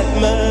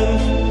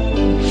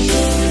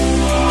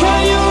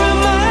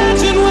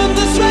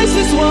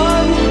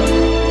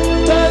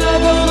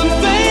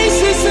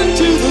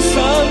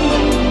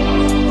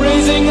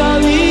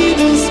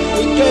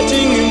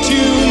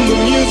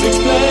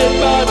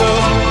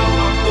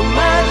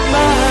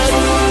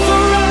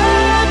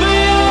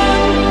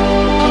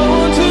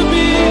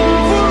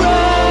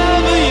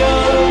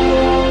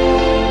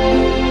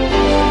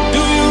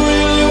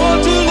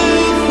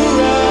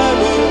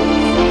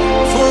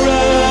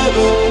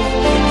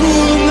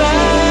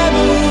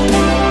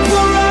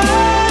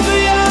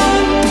young,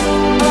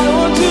 I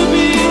want to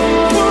be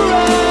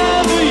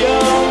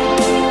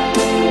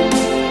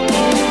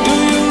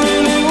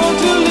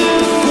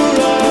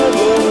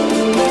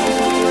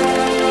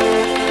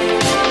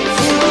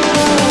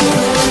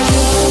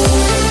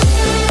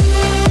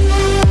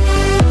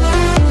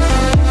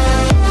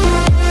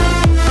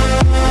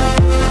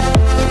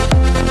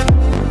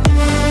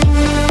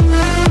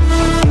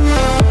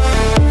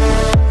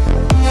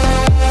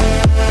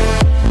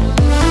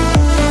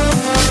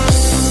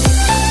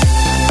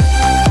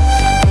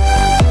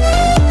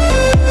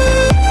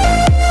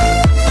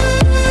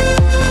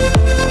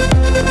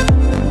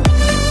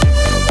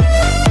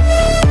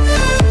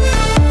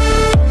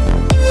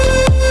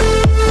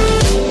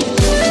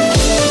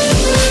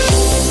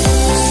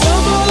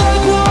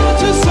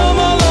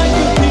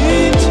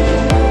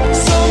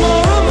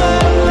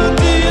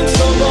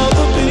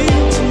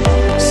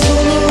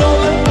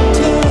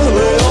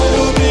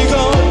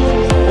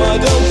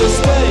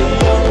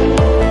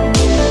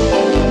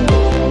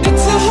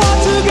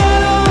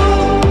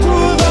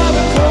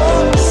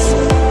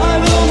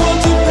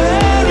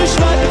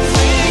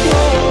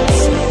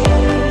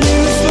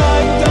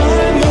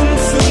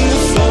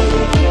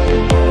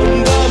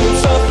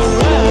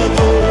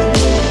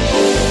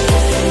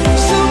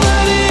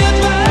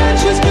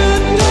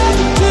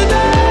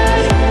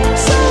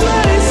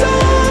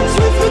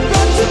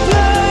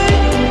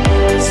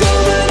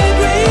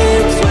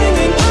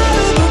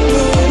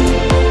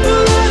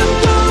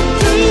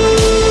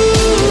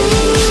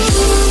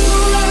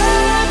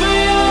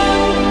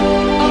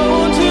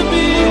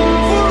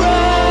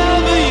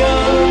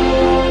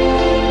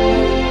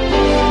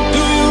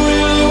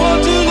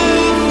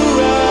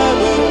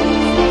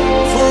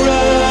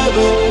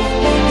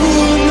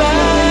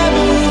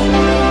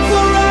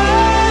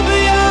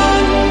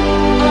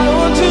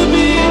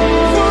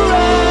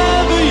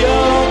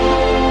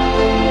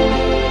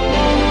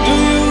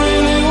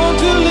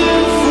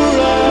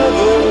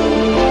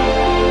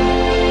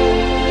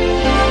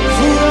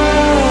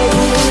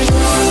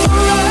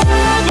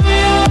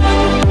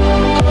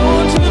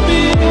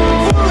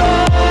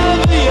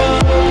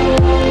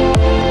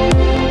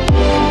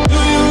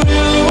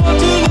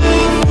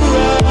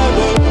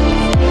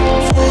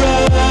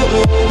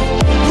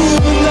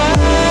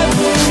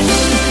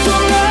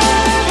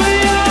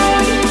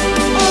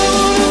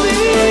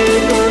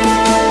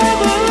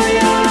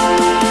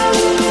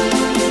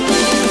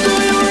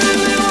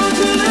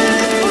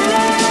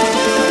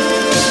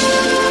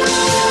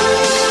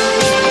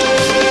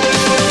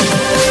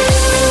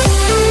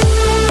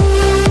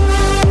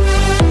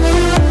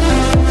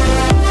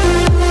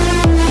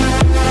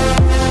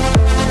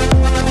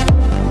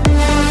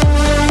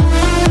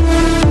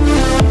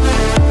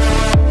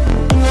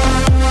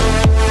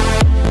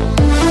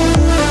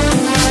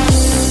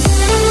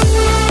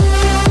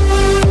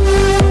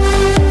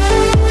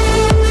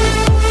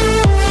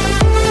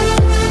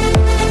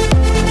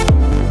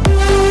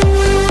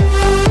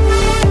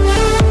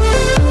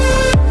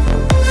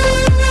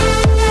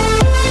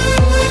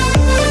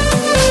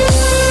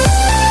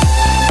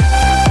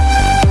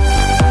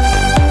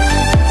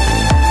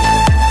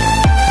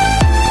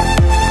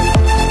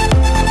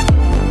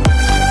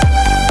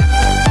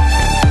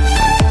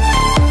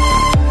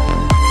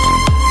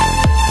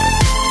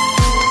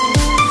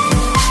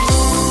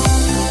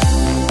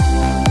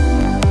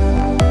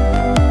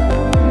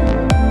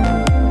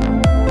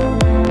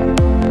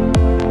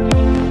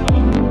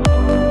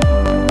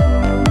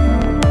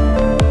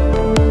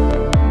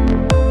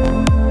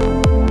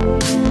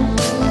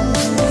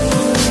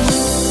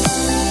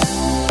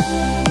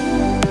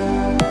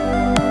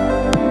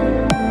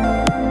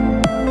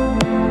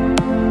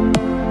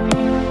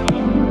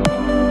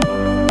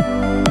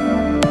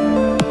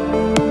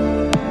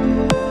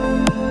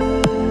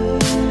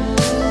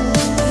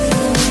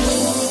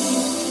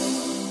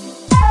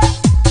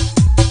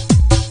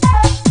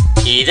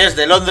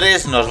desde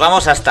Londres nos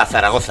vamos hasta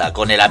Zaragoza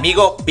con el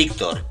amigo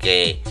Víctor,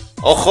 que,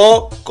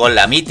 ojo, con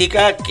la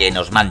mítica que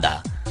nos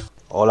manda.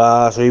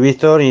 Hola, soy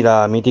Víctor y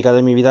la mítica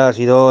de mi vida ha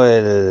sido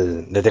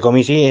el de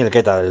Tecomisi, el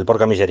Queta, el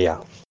Porca Miseria.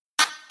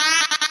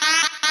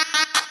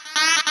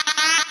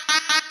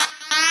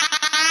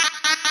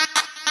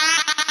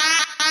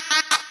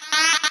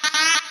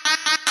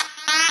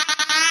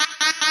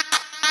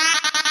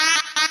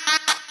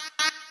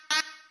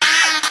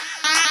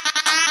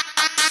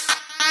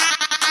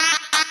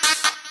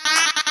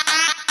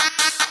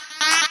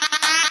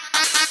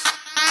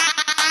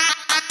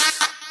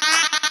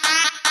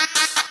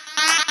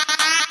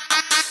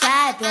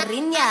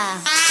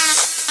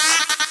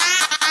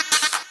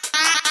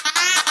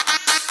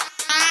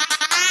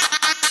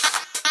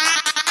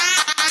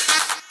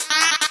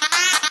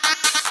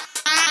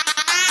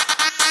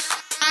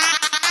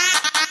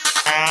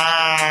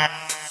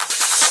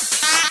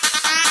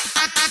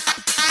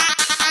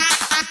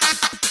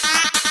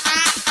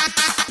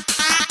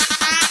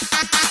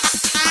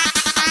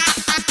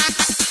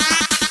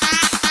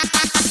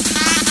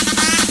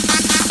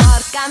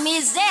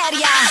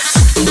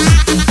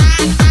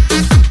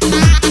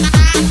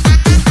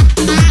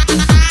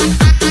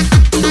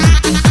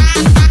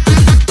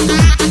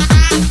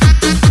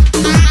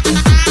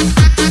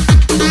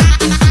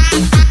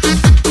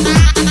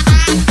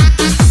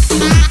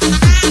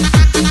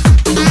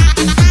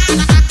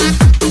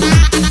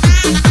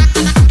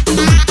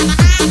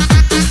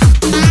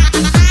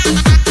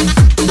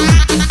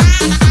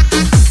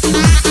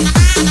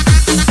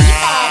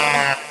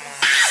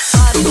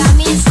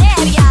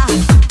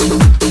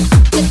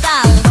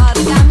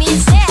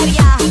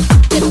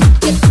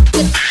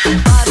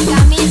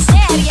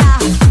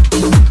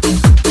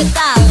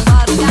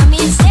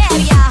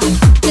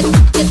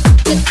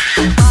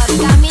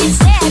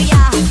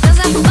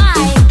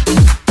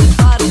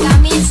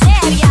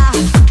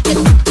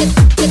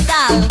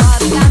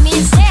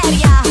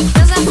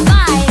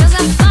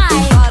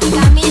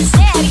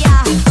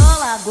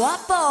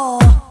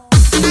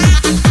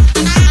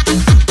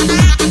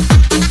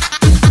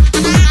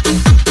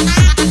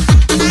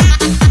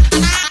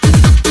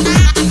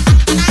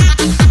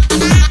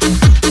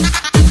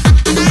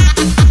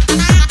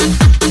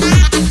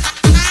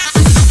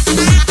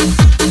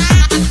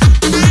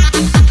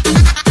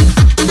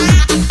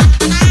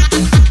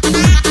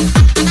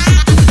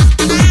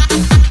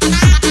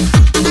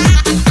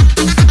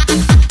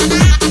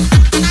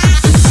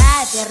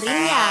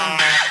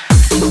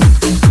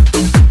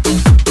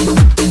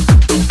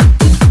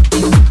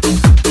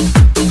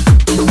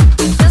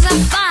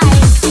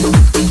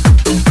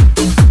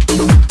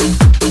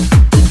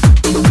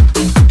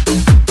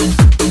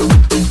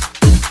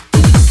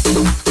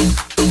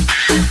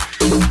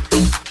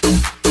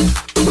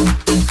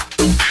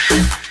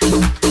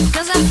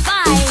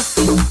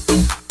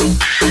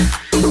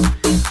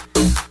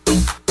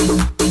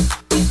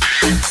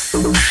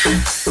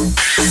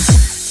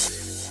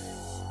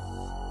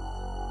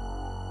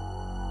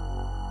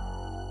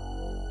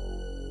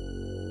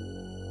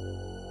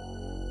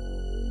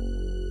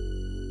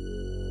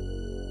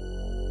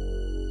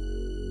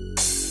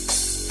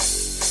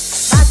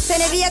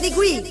 Vattene via di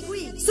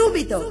qui,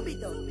 subito.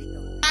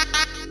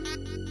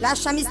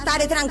 Lasciami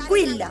stare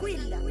tranquilla.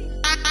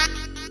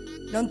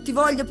 Non ti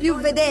voglio più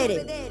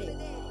vedere.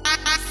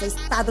 Sei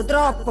stato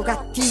troppo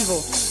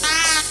cattivo.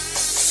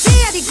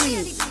 Via di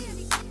qui.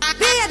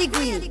 Via di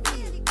qui.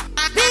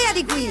 Via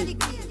di qui.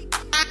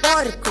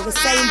 Porco che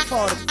sei un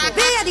porco.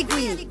 Via di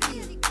qui.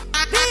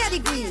 Via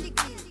di qui.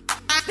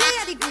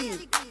 Via di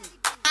qui.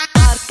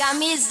 Porca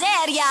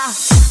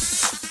miseria.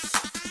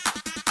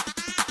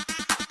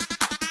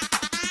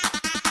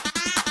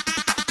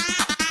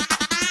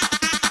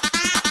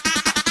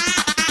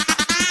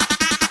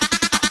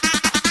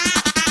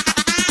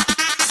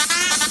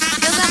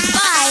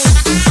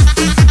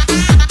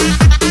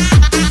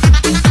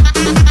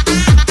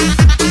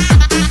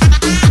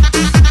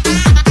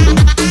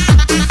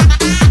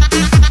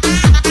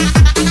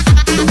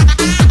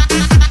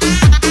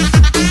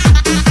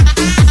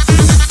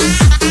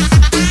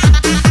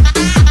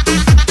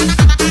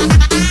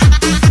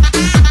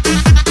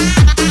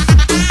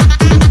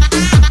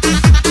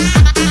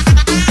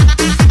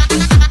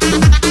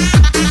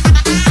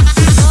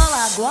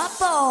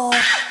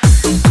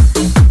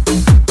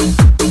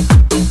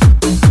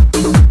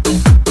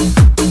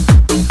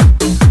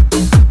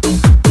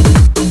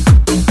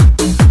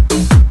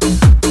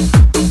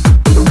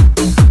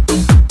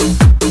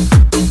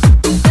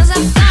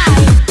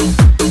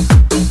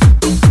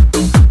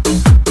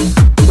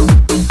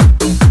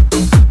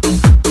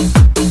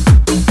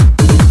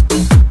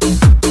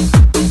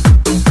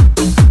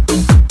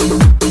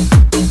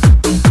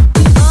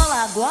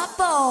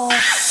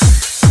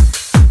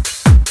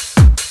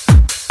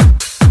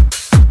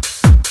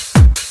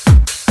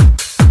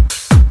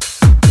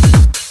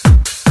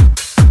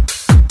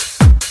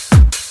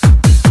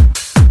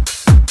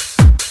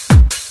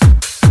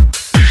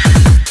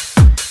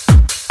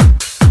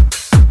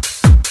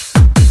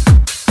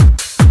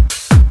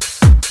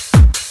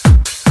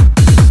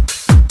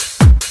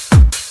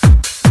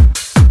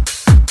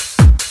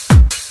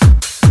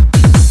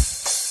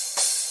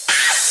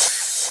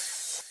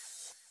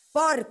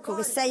 Porco,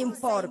 che sei un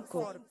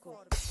porco.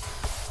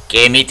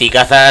 Qué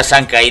miticazas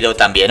han caído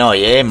también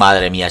hoy,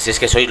 madre mía, si es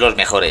que sois los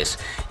mejores.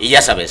 Y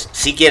ya sabes,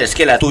 si quieres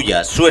que la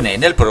tuya suene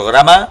en el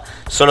programa,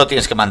 solo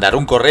tienes que mandar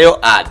un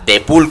correo a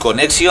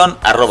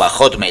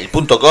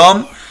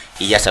thepoolconnection@hotmail.com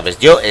y ya sabes,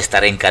 yo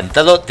estaré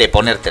encantado de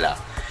ponértela.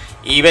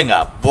 Y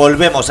venga,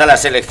 volvemos a la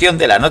selección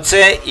de la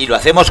noche y lo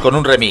hacemos con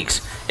un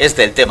remix. Es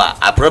del tema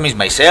I Promise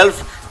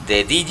Myself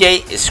de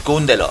DJ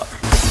Skundelor.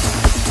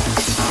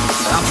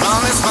 I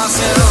promise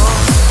myself.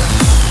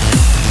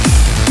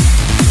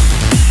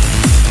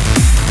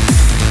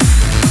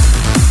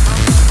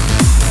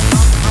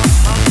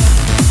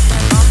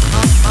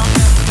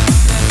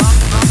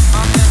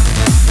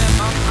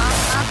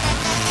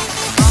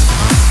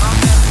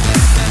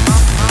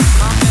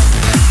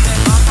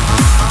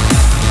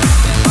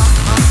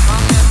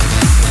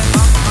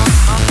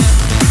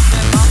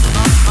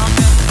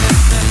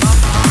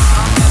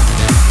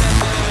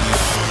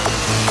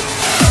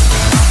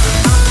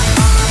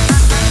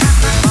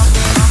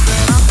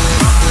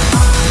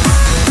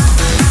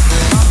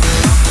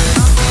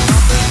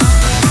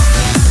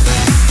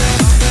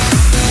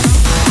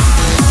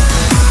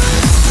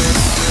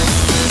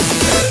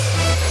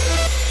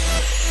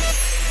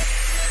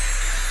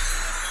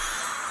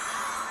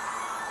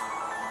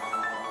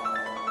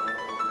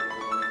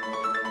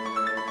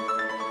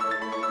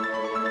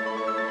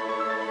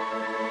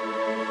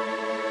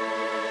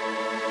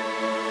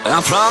 I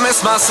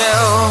promised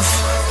myself,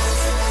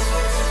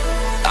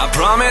 I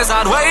promised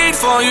I'd wait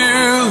for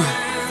you,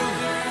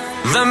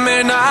 the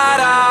midnight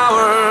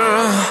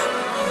hour.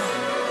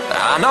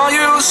 I know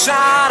you'll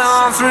shine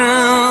on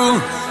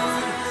through.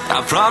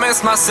 I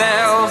promised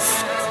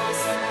myself,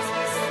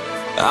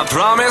 I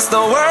promised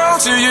the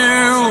world to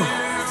you.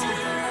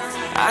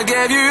 I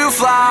gave you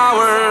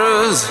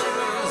flowers,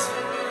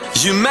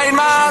 you made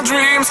my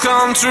dreams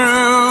come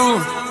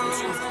true.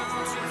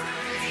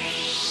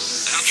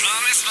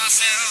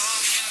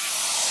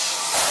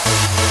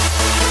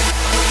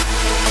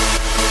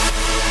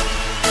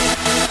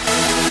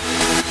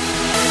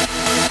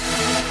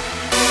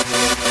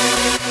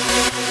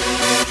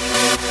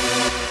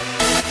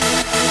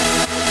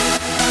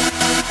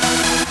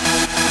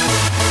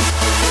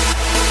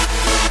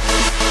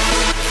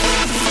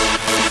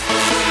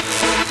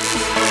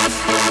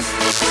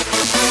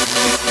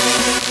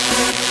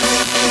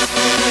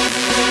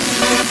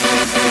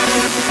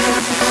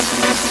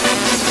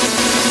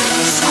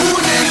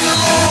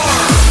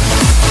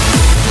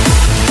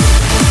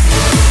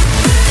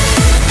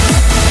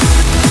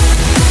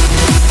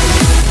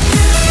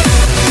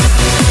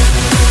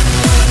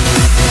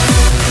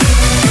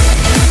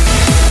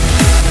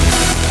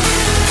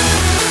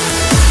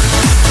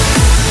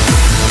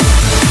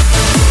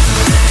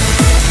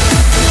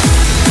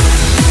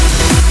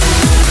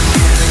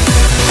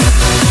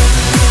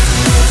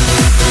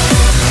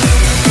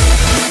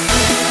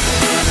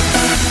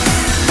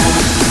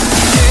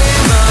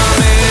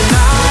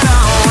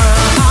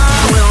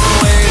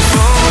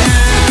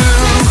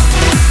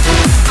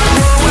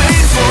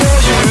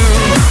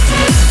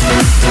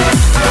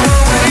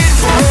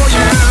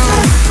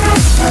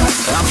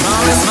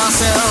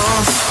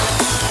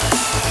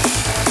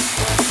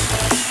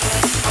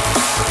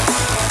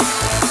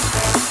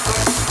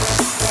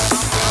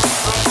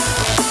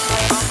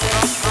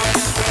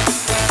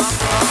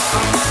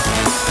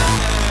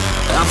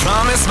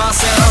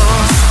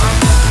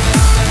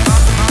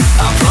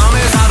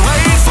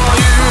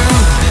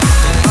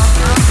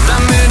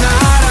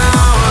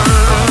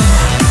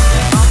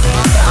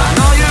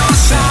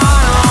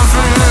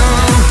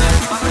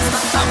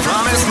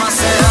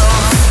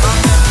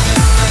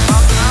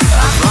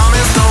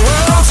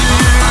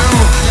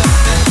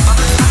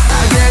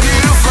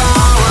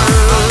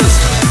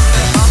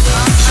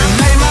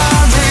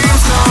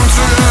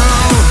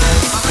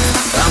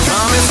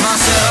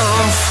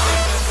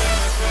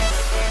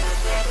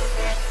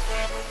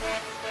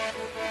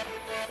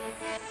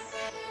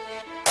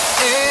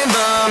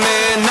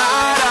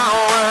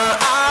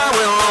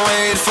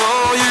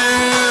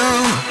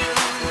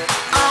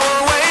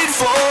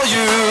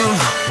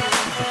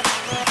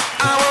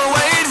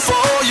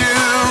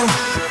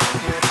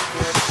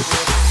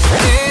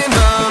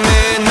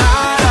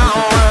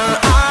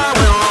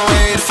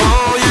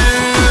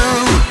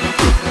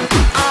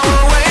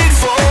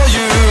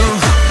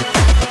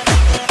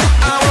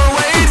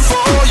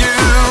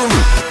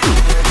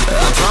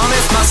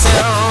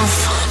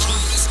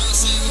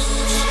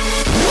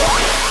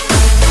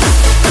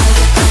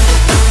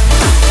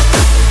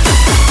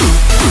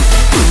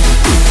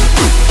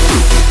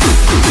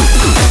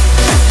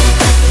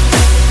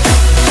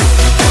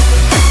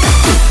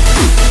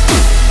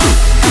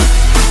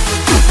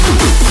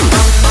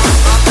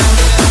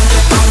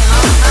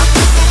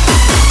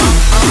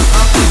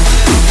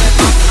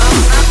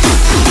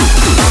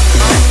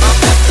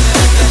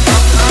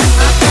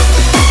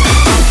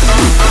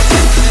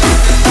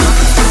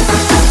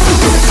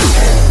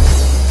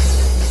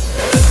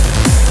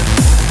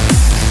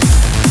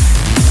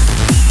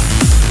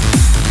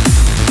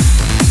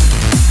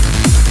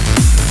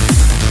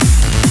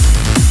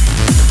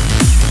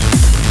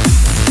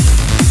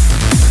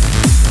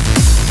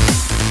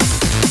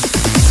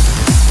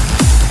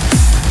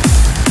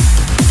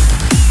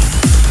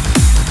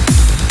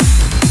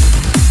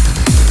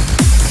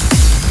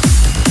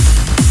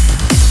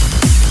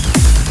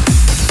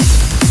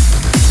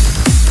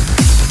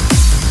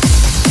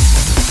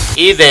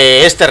 Y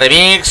de este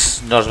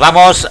remix nos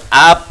vamos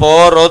a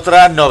por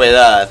otra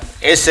novedad.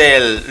 Es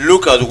el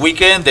Lookout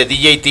Weekend de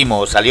DJ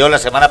Timo. Salió la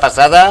semana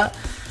pasada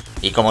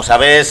y como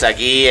sabes,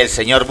 aquí el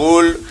señor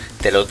Bull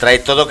te lo trae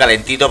todo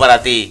calentito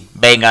para ti.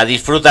 Venga,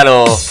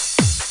 disfrútalo.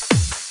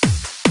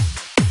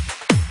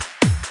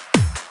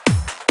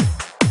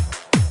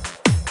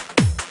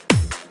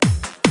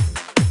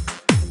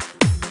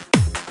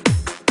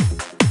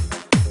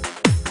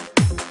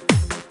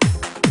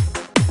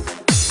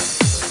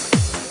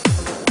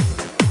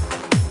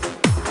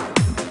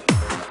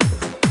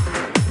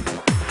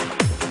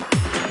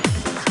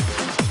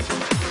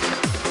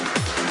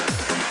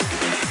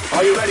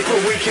 Are you ready for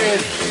a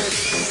weekend?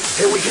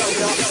 Here we go.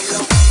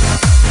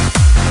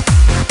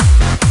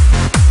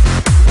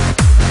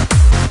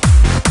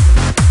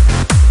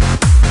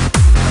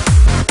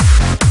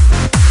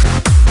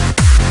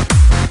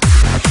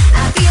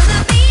 I feel the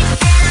beat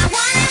and I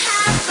wanna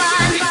have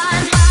fun.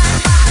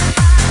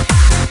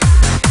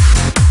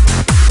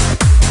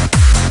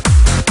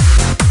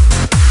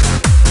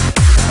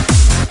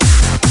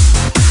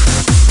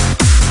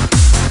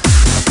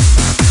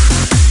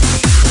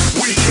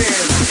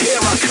 Weekend, here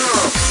I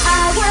come.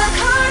 I work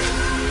hard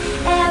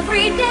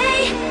every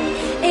day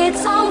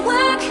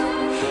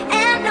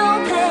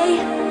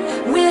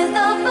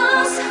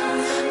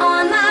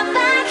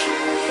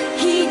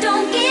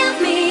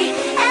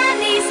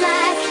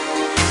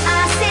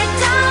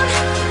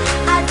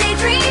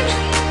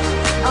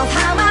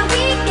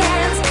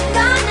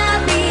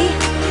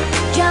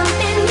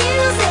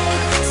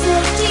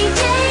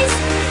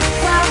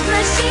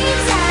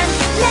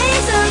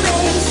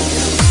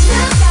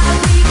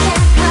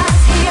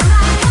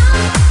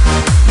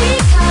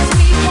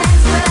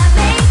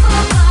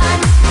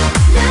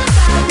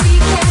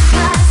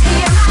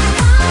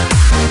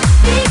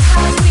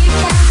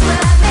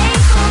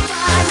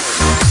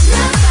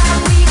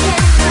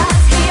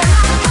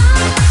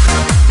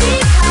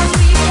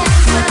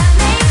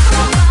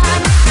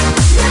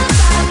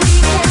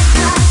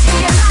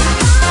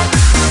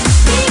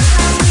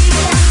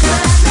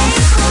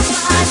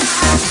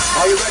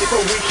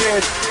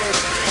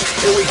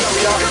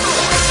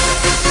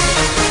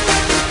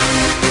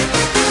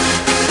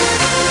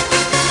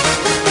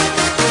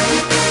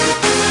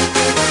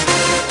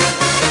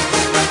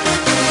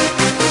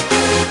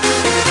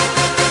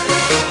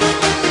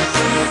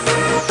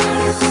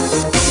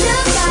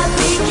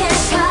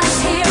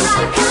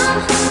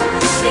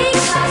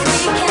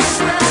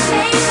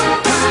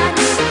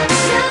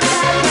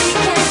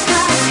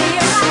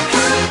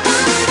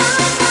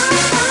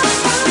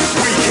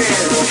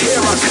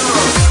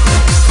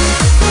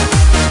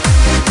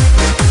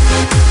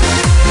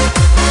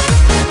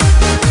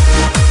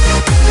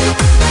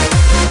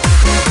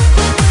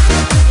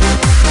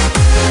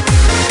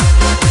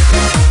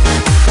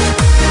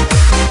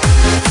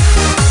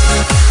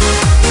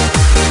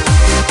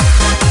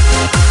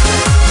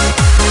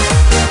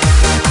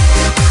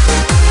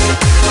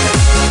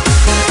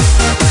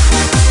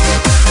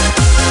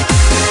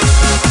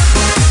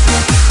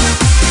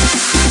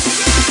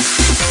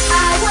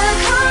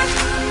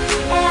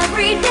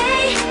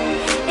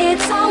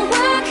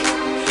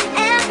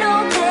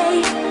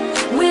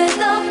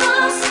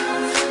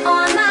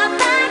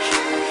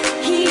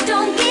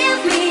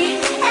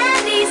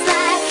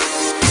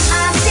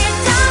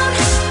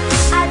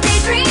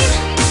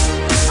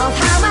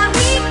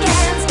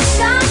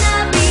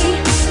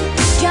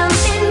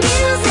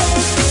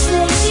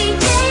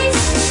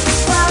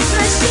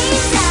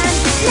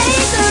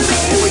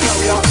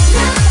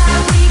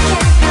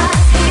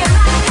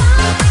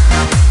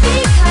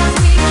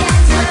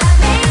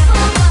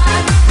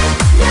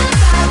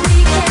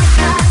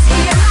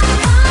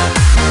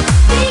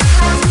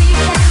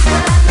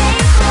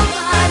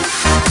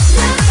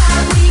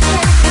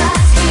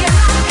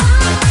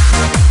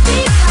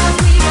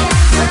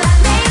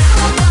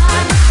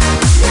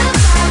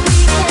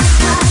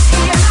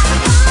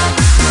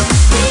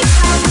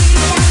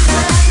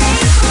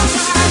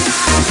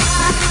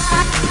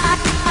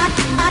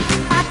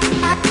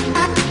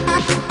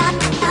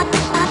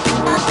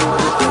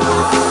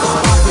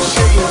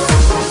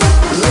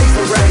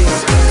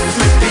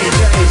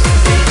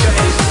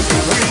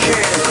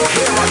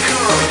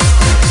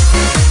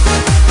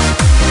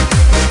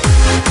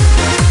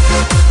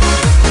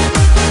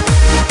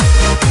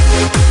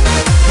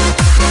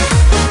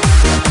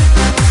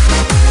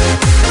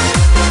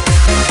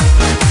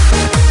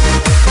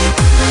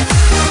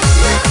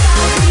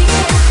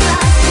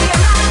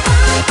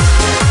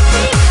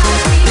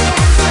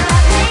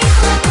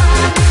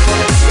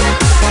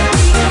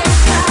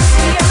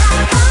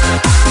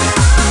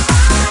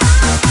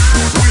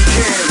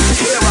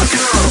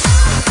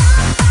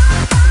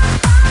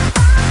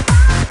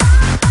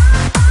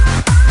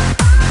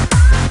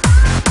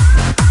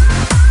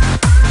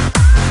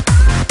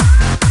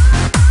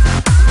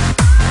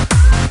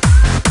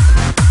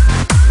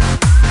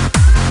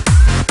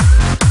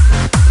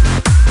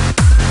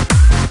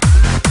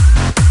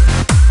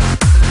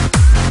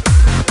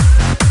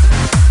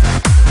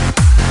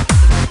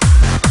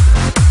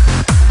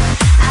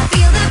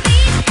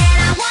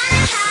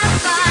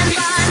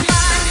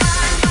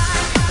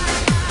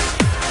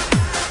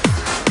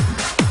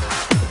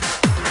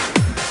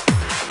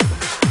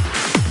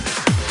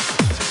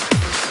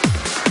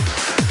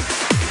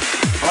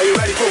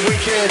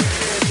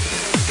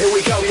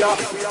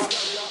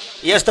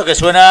Y esto que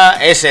suena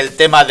es el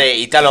tema de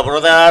Italo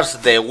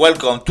Brothers de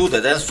Welcome to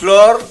the Dance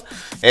Floor.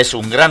 Es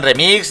un gran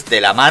remix de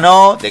la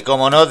mano de,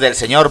 cómo no, del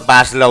señor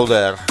Bass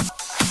Loader.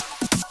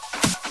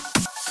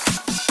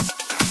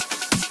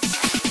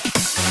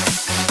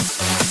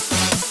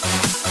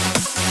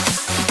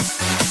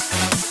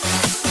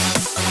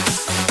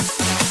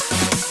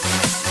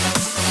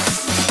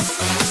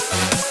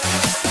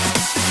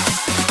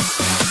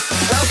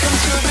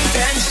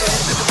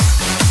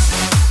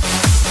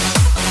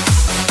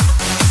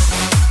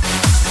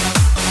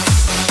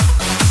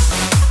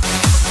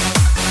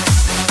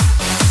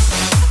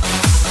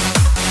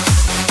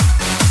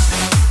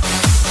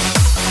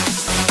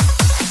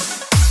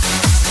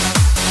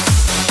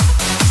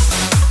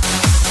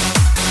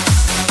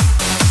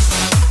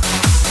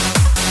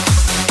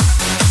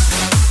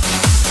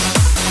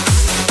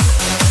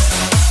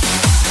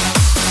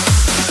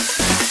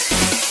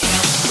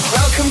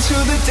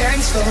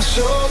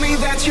 Show me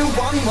that you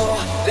want more.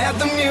 Let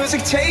the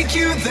music take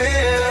you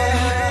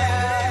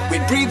there. We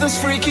breathe those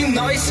freaking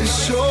noises.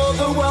 Show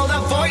the world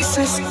our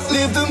voices.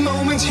 Live the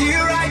moment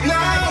here right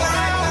now.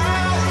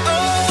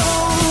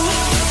 Oh,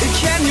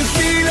 can you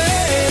feel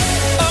it?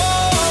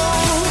 Oh,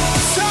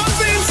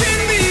 something's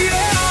in the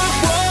air.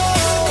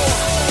 Whoa,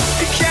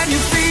 can you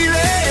feel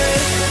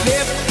it?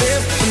 Live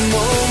the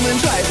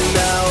moment right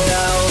now.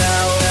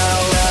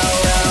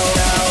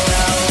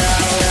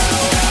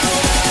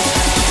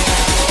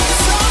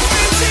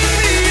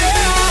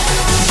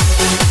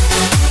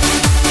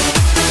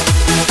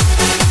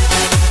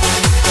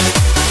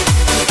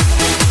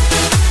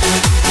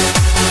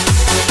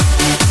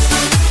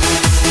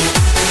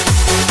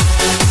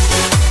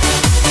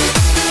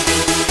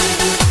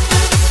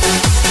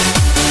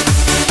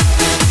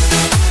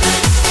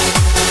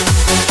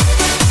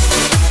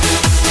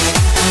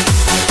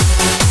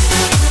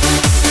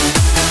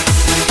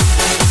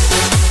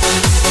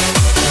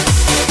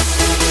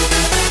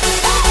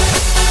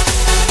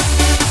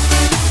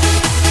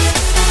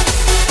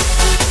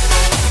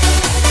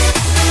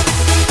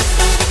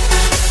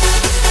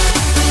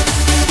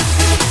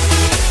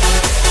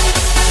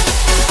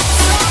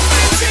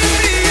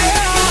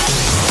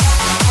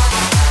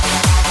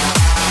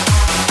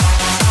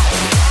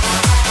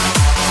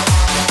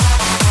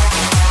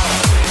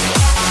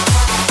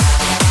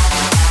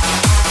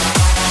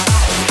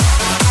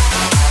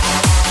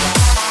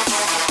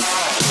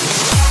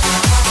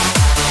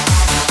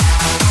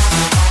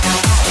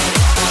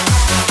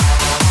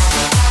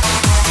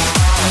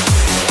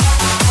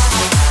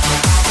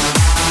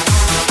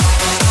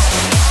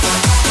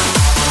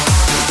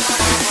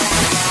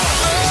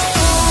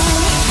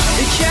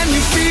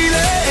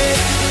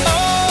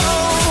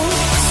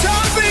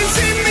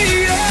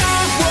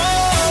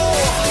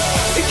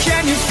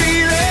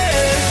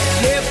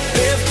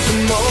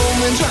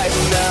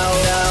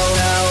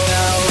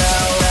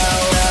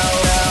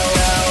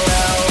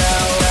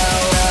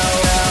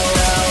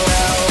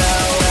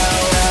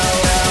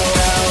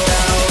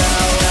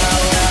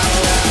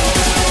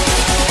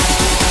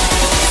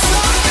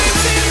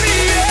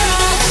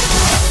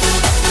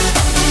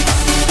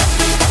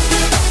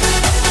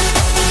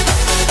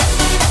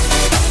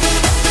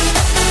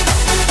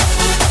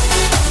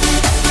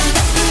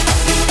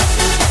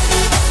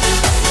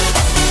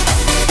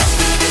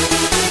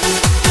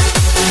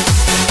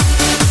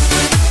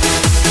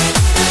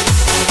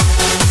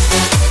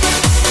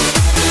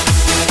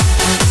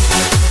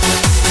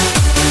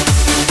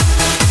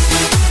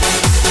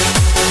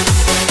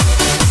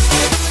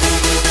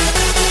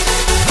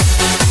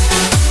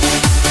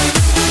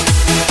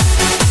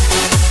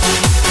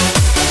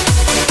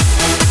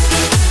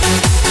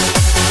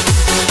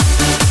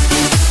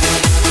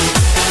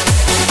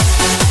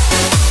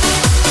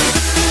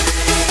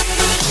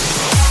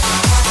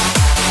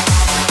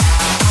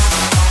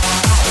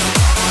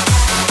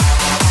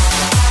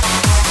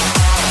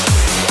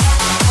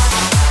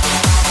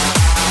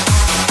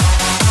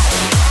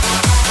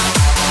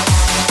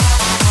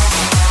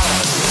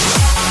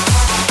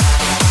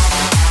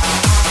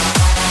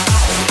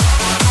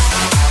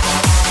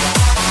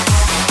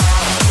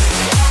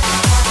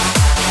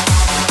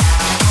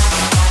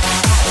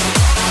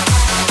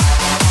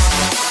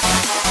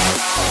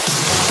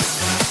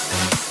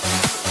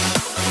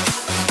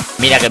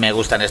 Mira que me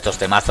gustan estos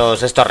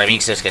temazos, estos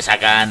remixes que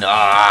sacan.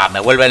 ¡Oh!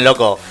 Me vuelven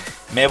loco.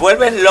 Me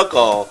vuelven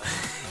loco.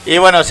 Y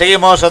bueno,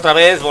 seguimos otra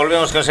vez.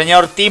 Volvemos con el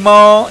señor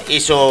Timo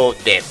y su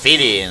The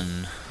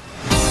Feeling.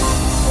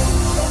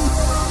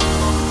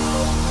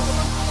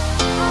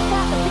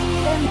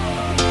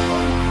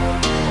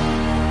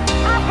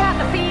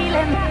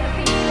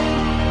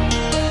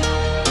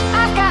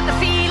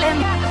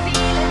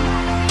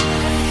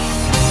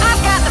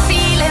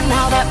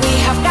 Now that we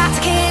have got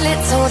to kill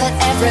it so that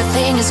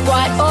everything is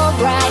quite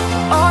alright.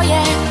 Oh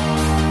yeah,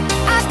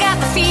 I've got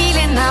the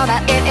feeling now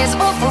that it is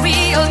all for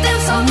real.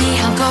 Dance on me,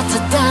 I've got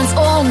to dance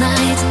all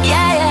night.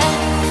 Yeah, yeah.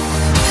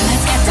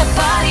 Let's get to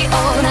party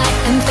all night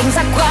and things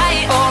are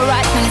quite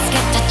alright. Now let's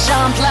get to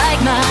jump like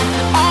mad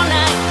all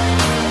night.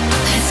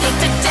 Let's get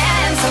to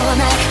dance all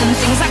night and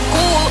things are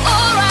cool,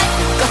 alright.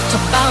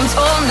 bounce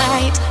all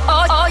night.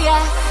 Oh, oh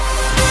yeah.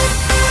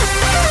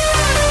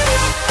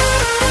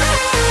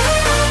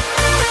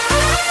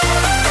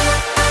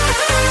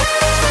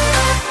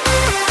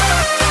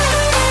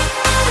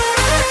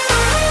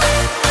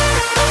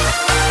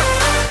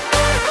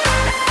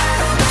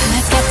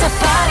 Let's get to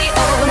party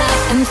all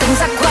night and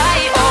things are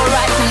quite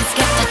alright. Let's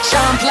get to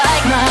jump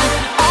like mine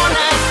all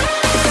night.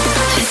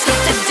 Let's get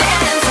to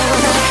dance all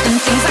night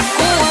and things are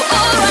cool,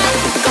 alright.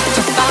 Got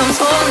to bounce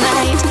all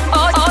night.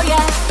 Oh, oh yeah.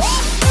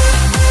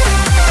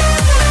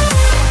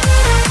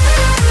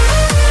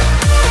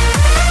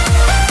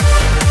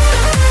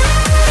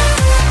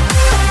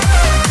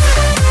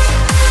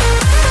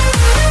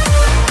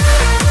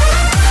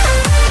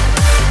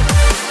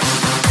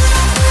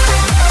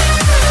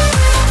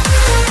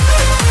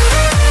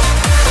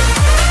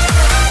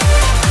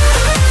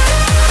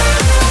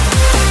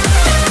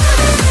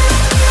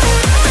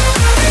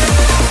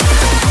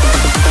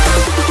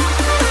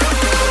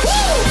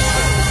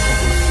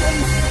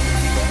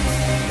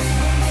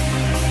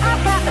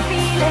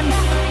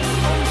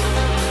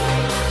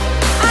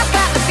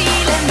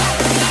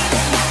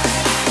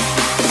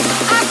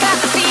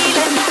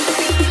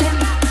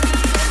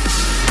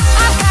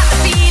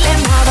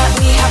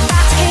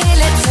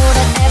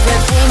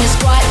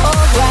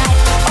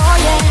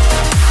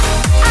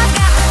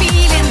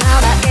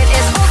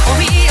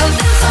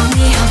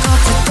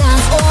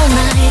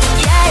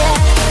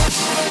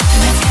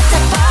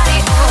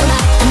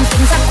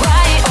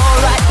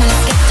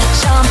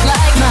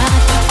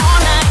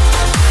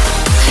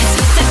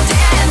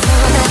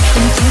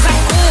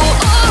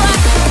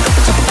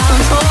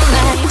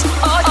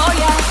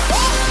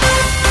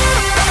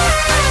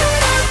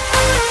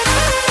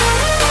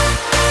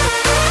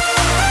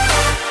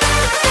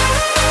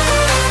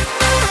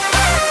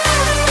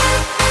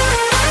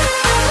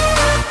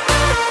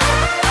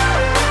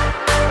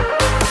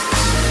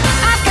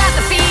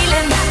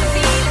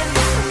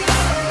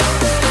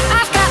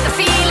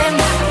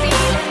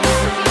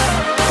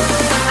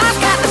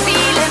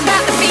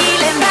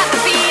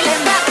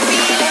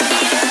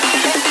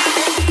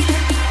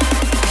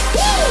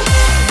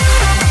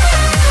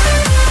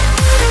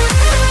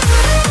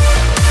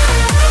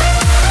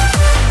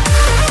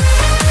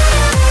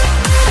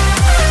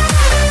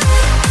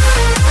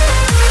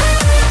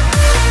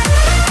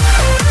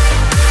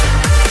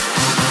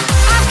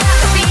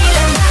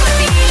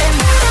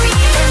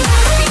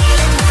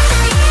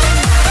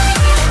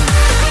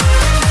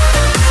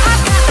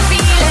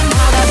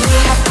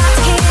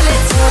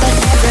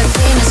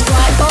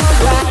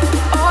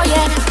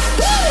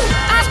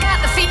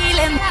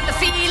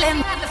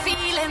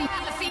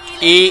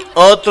 Y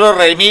otro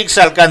remix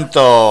al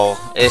canto,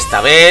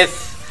 esta vez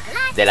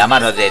de la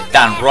mano de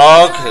Dan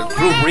Rock, el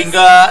Club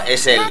Ringa,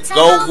 es el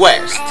Go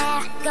West.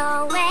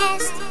 Go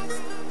west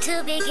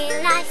to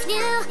begin life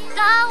new.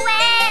 Go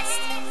west,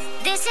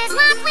 this is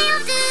what we'll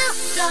do.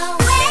 Go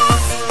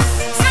west,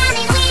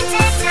 sunny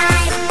winter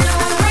time. Go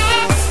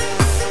west,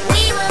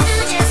 we will do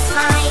just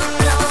fine.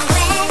 Go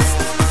west,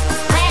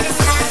 where the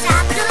skies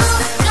are blue.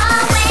 Go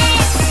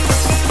west,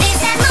 this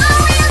is what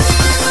we'll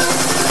do.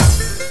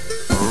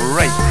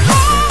 Right.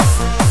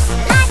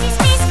 Life is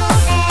peaceful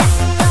there.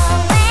 Go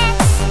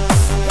west,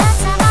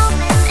 lots of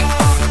open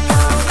air.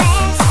 Go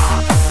west,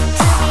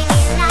 to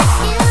begin life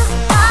new.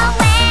 Go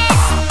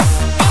west,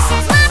 this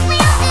is what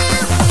we'll do.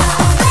 Go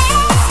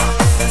west,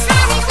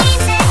 sunny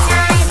winter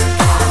time.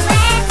 Go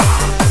west,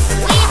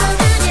 we will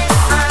do just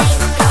fine.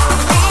 Go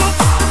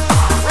west,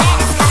 where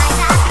the skies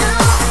are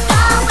blue.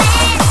 Go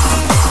west,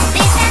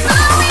 this is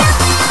what we'll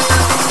do.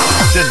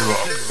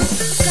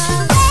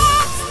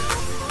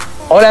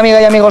 Hola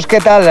amigas y amigos, ¿qué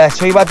tal?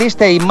 Soy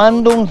Batiste y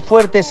mando un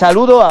fuerte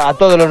saludo a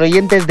todos los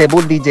oyentes de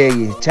Bull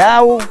DJ.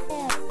 ¡Chao!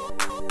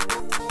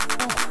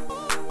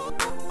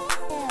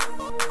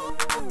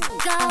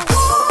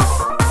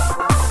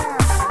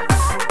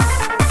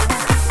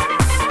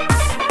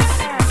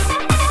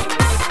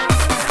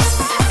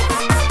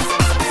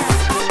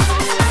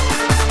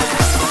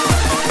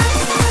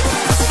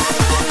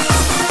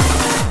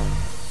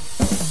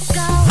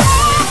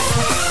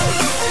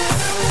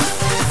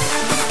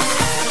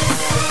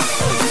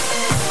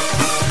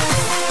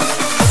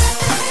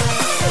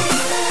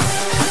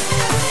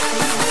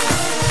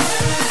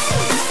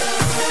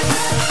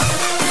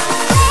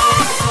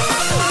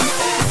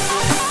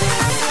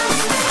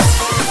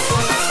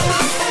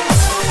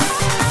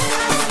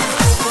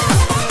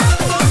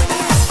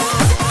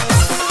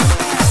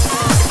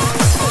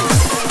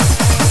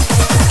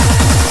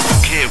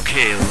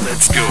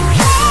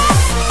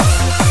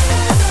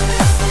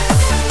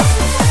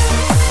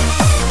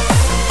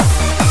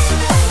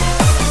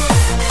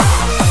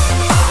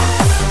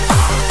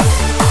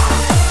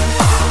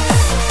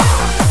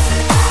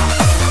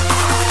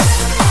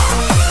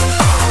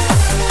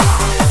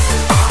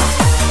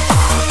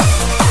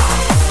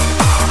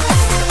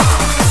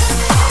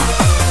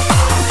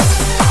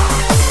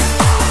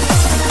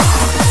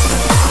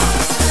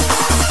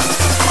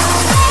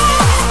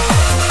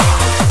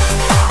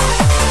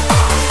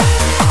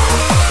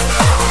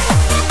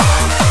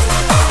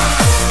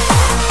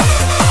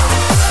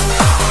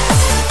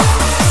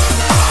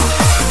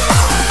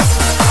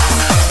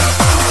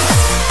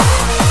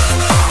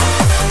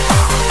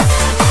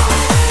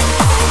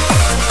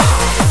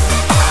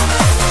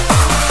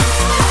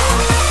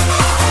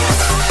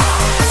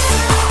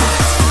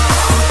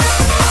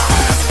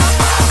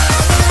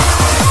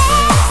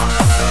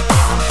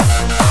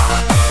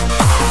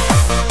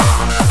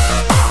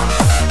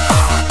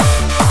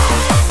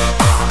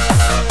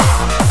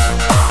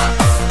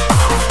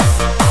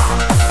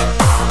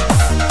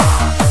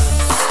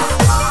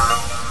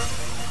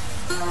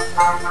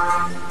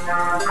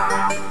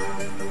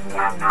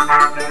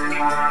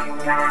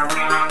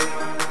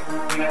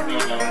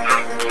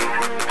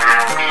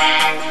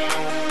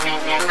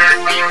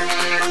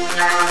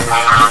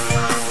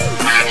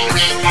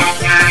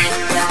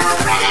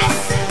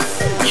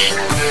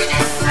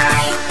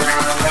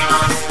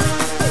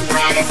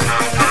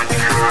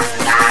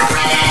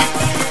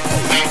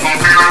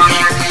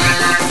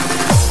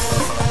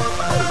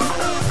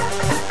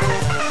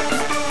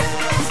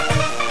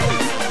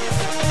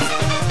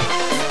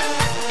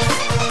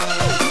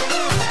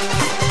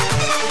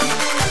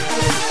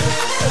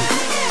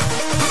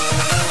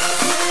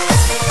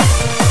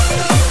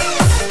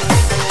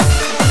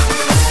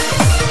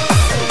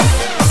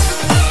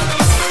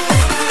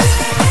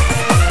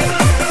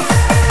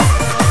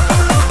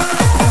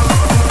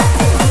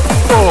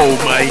 Oh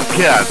my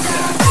god.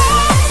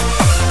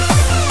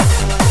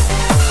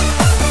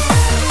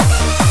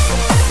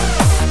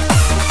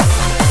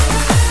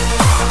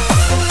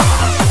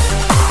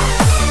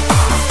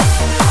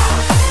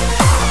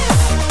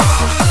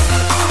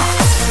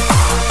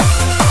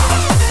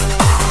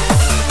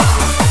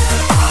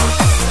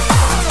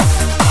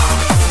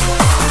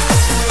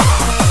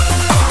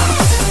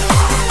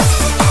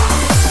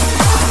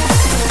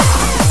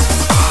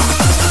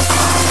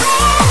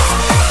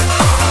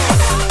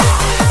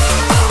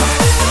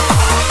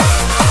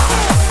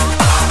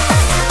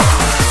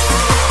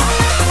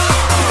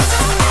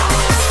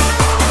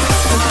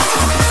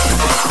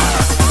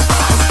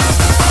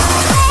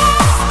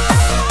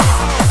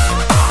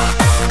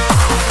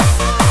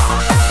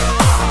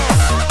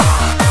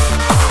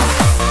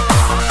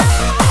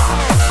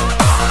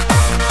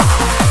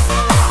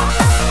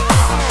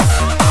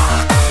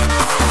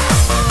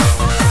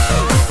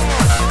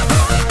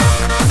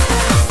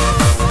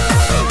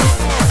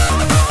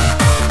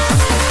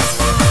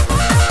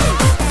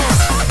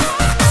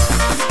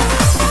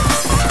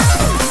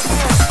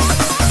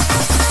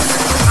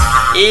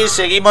 Y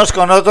seguimos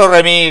con otro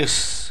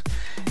remix.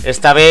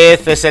 Esta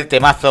vez es el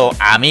temazo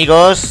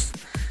Amigos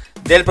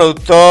del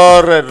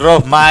productor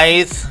Rob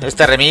Maid.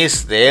 Este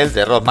remix de él,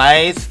 de Rob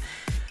Maid.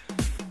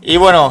 Y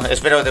bueno,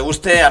 espero que te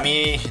guste. A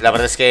mí la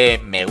verdad es que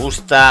me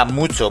gusta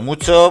mucho,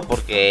 mucho.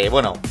 Porque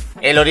bueno,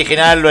 el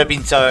original lo he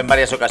pinchado en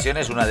varias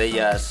ocasiones. Una de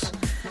ellas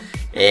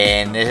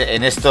en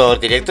estos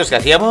directos que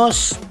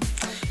hacíamos.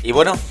 Y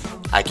bueno,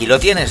 aquí lo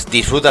tienes,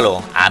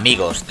 disfrútalo.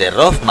 Amigos de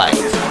Rob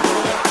Maid.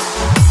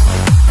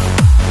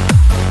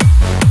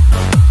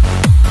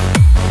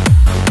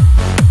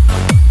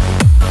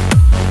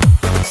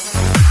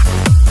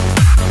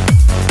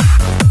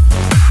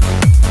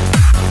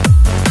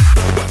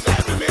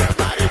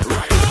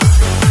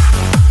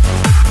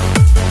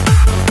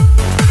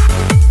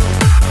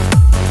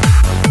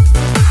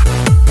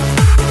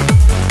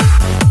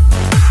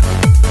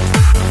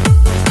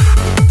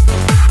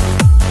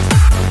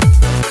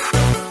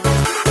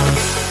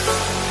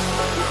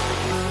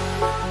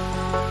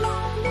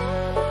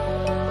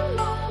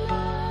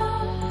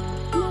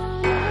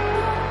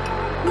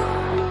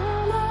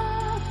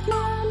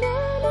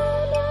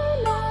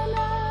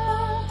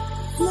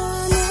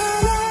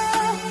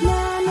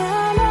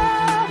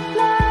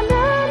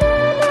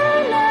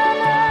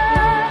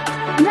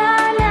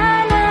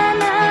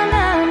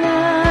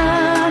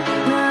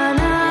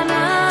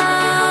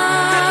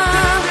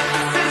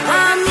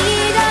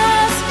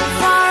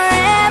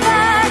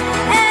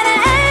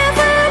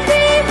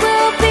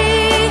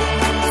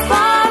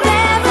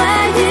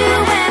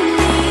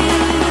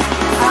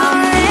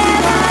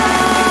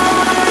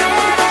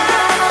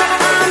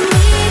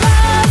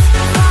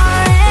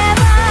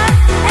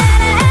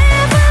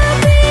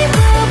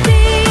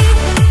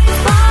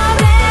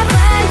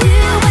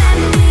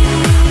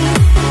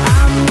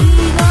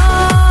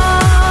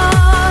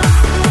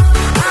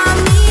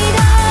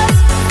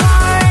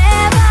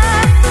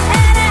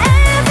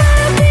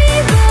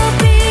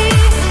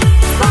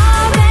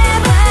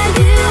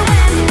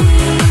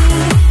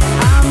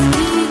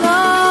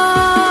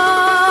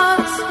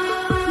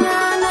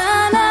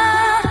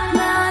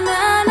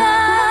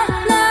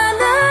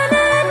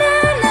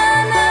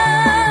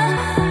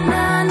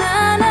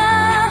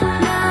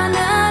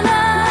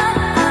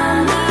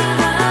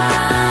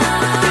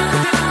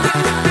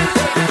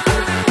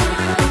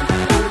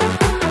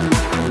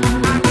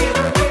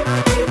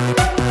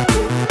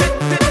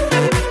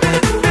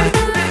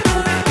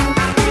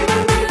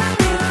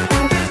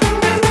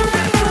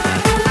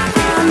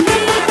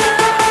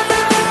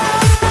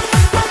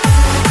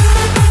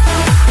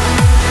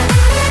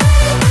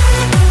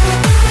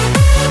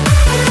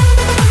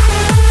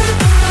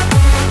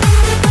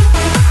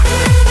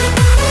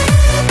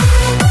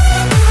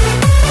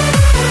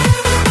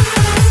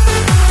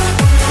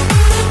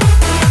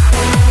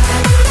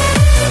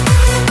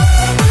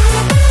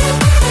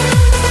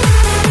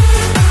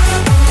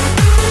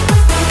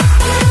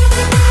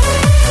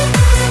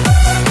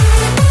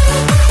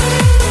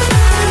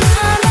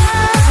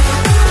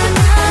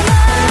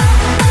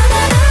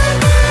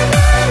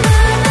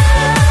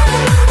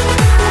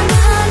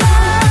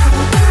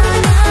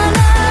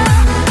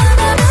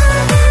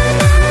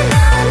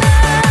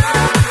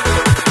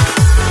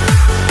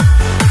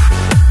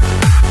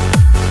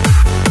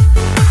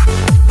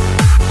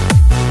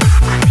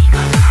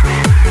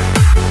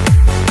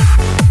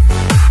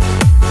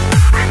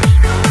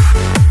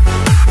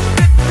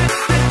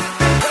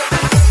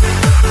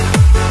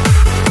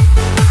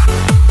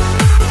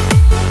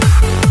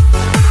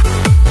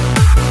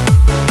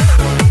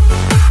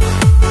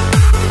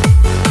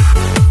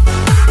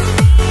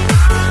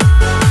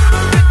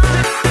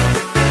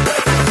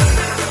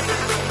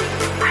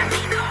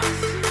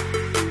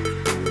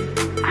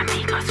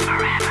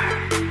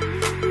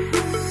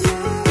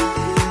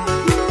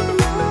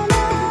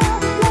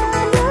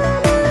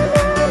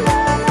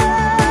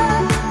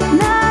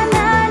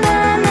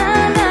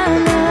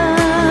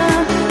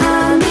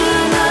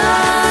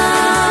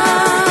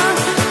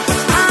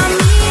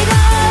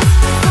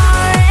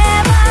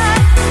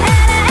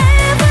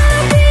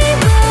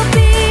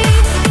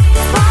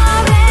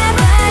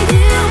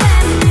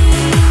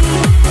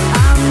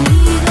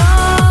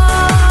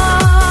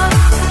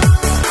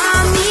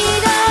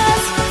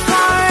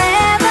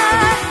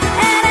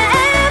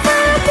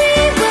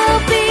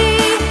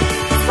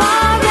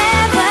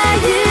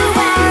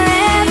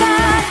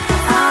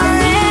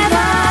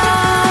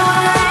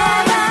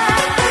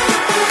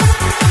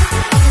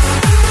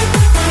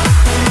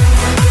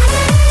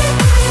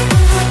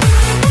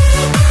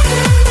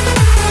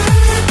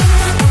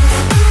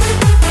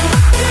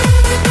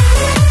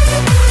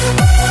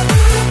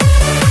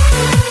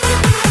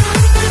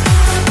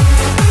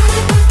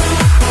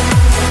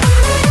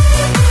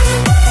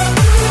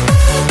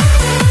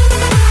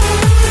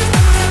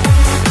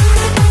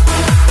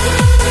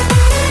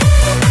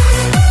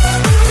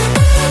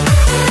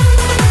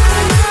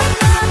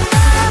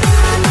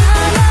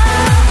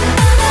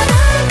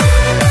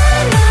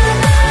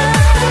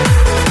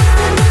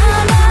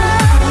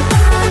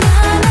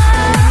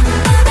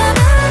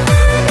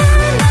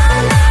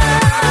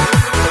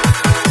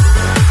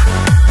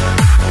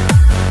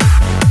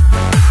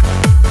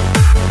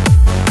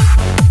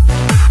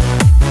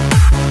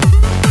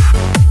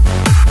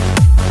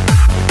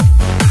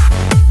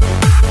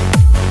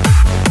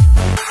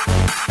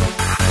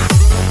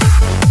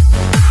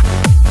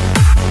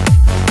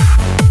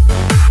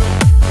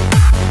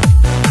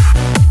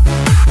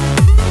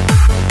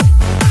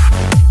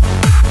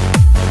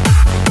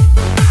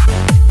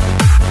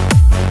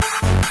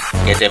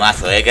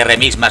 temazo, qué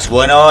remix más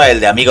bueno, el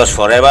de Amigos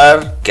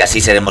Forever, que así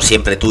seremos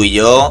siempre tú y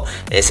yo,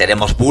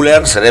 seremos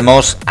bullers,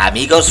 seremos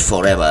amigos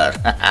forever.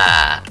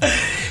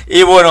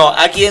 Y bueno,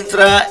 aquí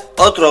entra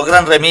otro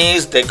gran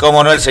remix de,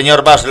 cómo no, el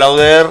señor Buzz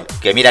Lauder,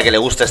 que mira que le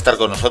gusta estar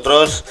con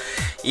nosotros,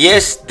 y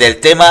es del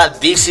tema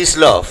This Is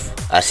Love.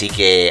 Así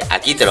que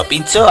aquí te lo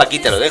pincho, aquí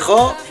te lo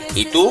dejo,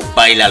 y tú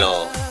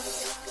báilalo.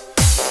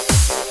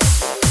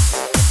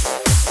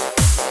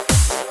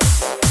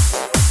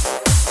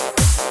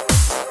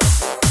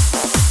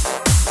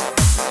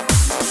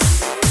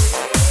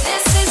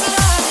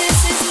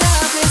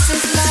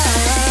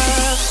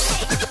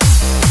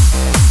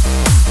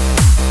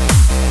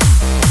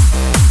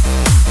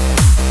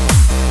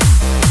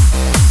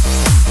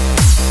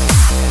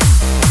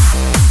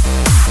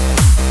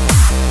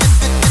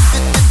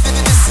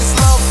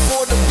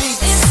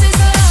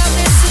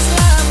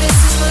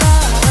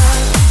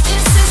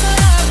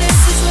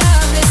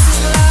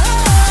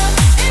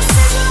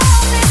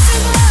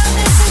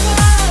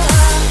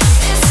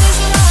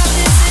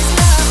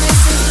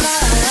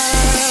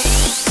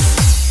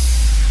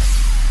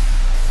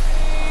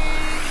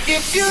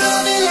 If you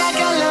love it like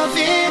I love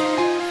it,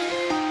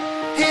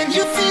 and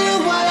you feel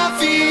what I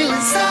feel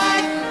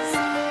inside,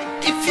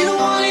 if you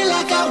want it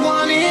like I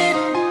want it,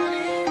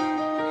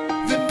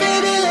 then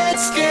baby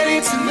let's get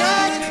it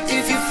tonight.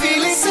 If you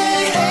feel it,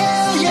 say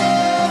hell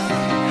yeah,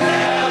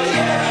 hell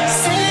yeah.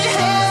 Say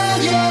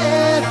hell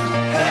yeah,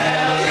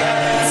 hell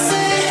yeah.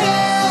 Say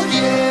hell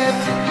yeah,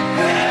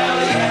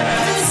 hell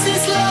yeah. This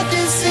is love,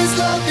 this is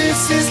love,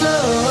 this is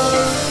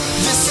love.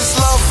 This is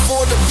love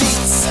for the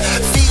beats,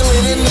 feel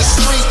it in the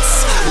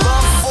streets.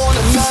 Love for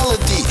the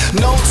melody,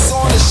 notes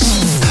on the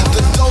sheet.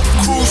 The dope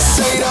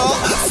crusader,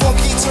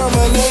 funky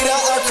terminator.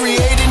 I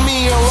created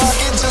me a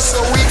rocket just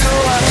so we could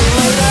rock it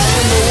later.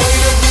 And the way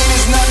the beat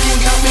is knocking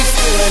got me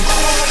feeling,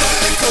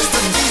 cause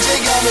the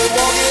DJ got me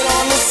walking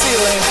on the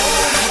ceiling.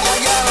 I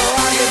got a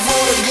rocket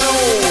for the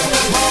globe,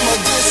 mama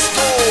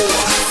disco.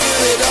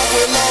 Fill it up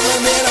with love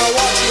and then I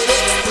watch it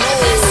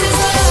explode. This is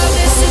love,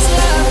 this is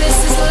love, this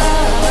is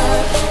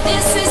love.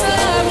 This is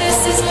love, this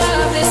is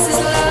love, this is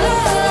love.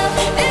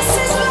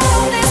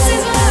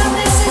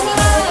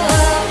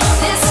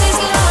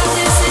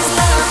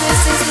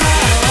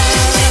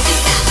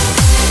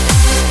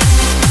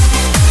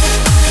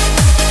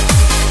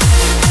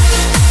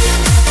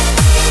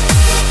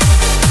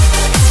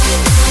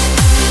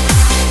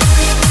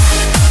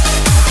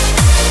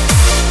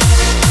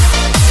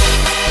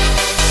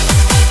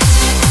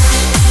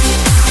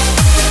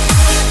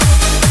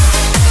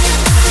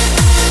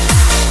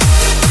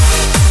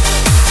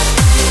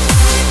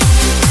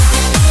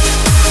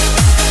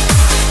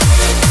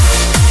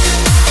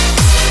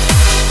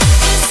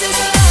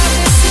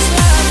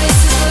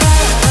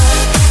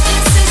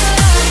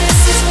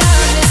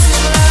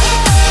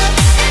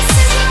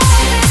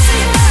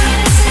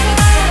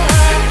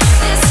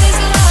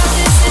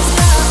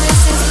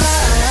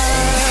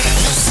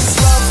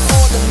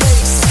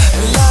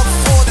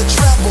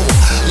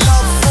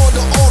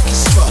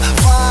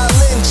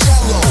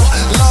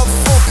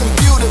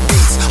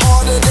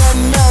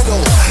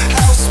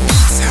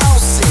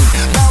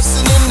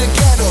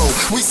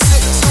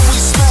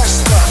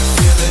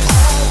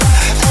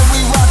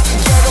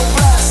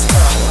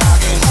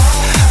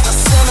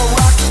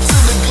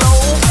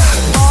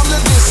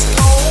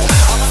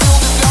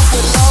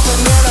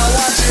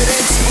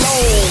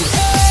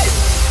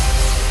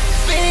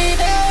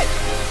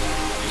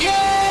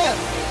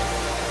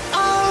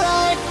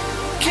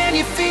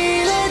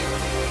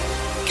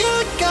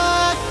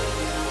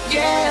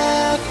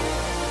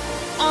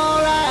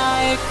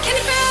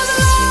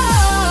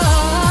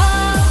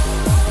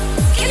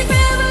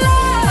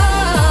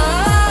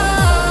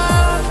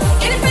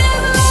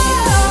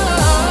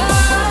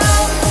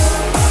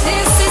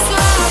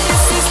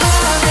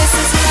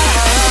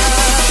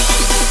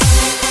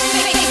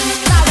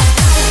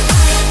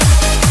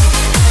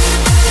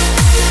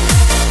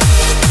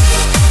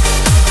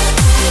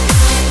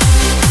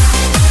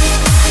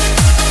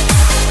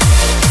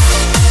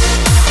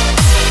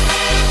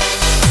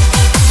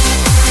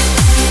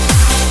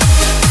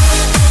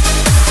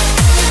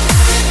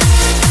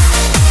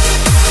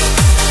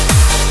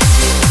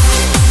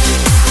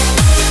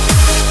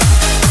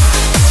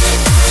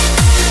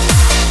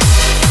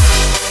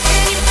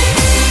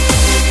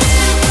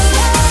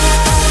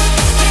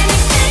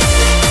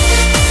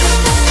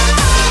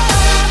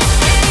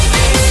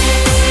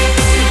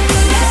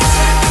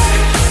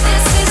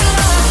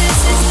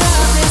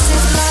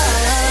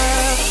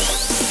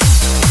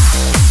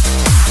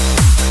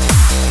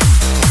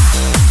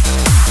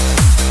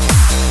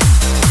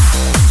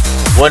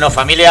 Bueno,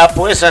 familia,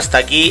 pues hasta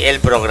aquí el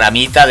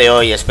programita de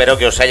hoy. Espero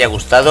que os haya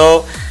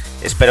gustado,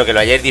 espero que lo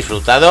hayáis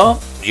disfrutado.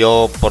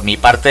 Yo, por mi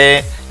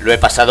parte, lo he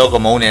pasado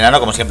como un enano,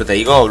 como siempre te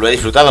digo, lo he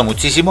disfrutado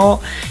muchísimo.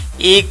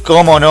 Y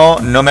como no,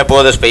 no me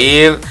puedo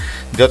despedir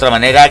de otra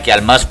manera que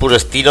al más puro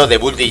estilo de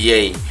Bull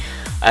DJ.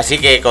 Así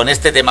que con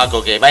este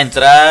temaco que va a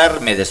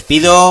entrar, me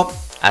despido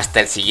hasta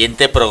el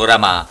siguiente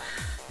programa.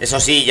 Eso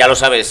sí, ya lo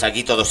sabes,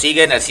 aquí todo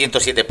sigue en el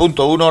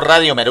 107.1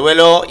 Radio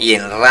Meruelo y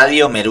en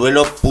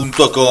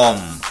radiomeruelo.com.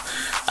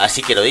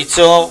 Así que lo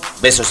dicho,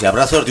 besos y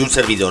abrazos de un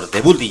servidor de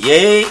Bull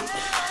DJ.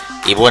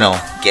 Y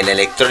bueno, que la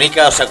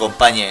electrónica os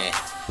acompañe.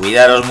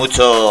 Cuidaros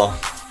mucho.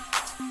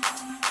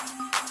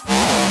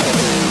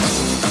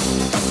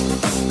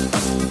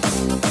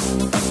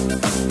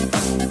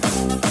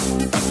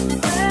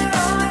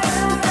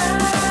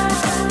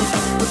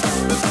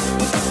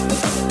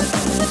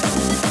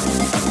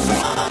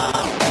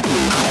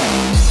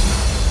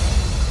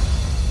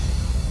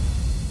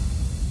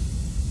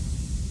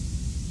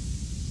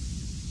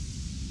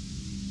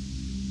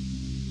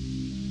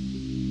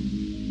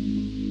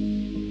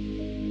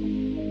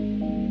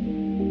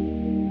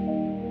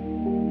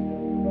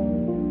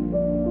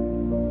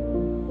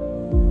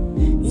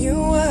 You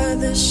were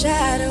the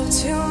shadow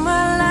to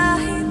my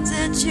light.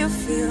 Did you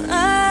feel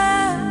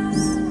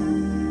us?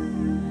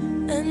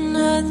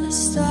 Another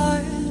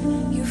star,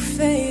 you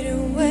fade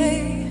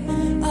away.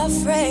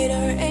 Afraid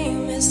our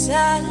aim is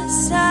out of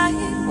sight.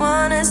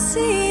 Wanna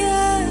see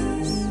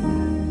us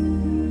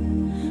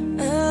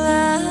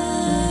alive.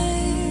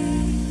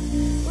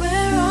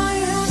 Where are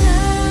you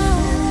now?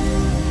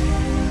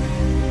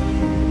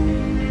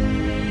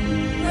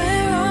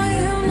 Where are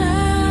you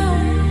now?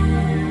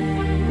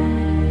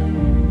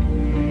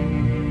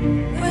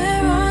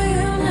 Where are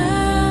you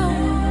now?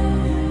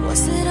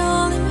 Was it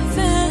all in my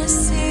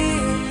fantasy?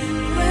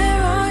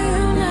 Where are you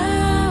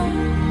now?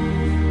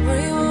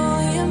 Were you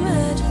only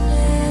imaginary?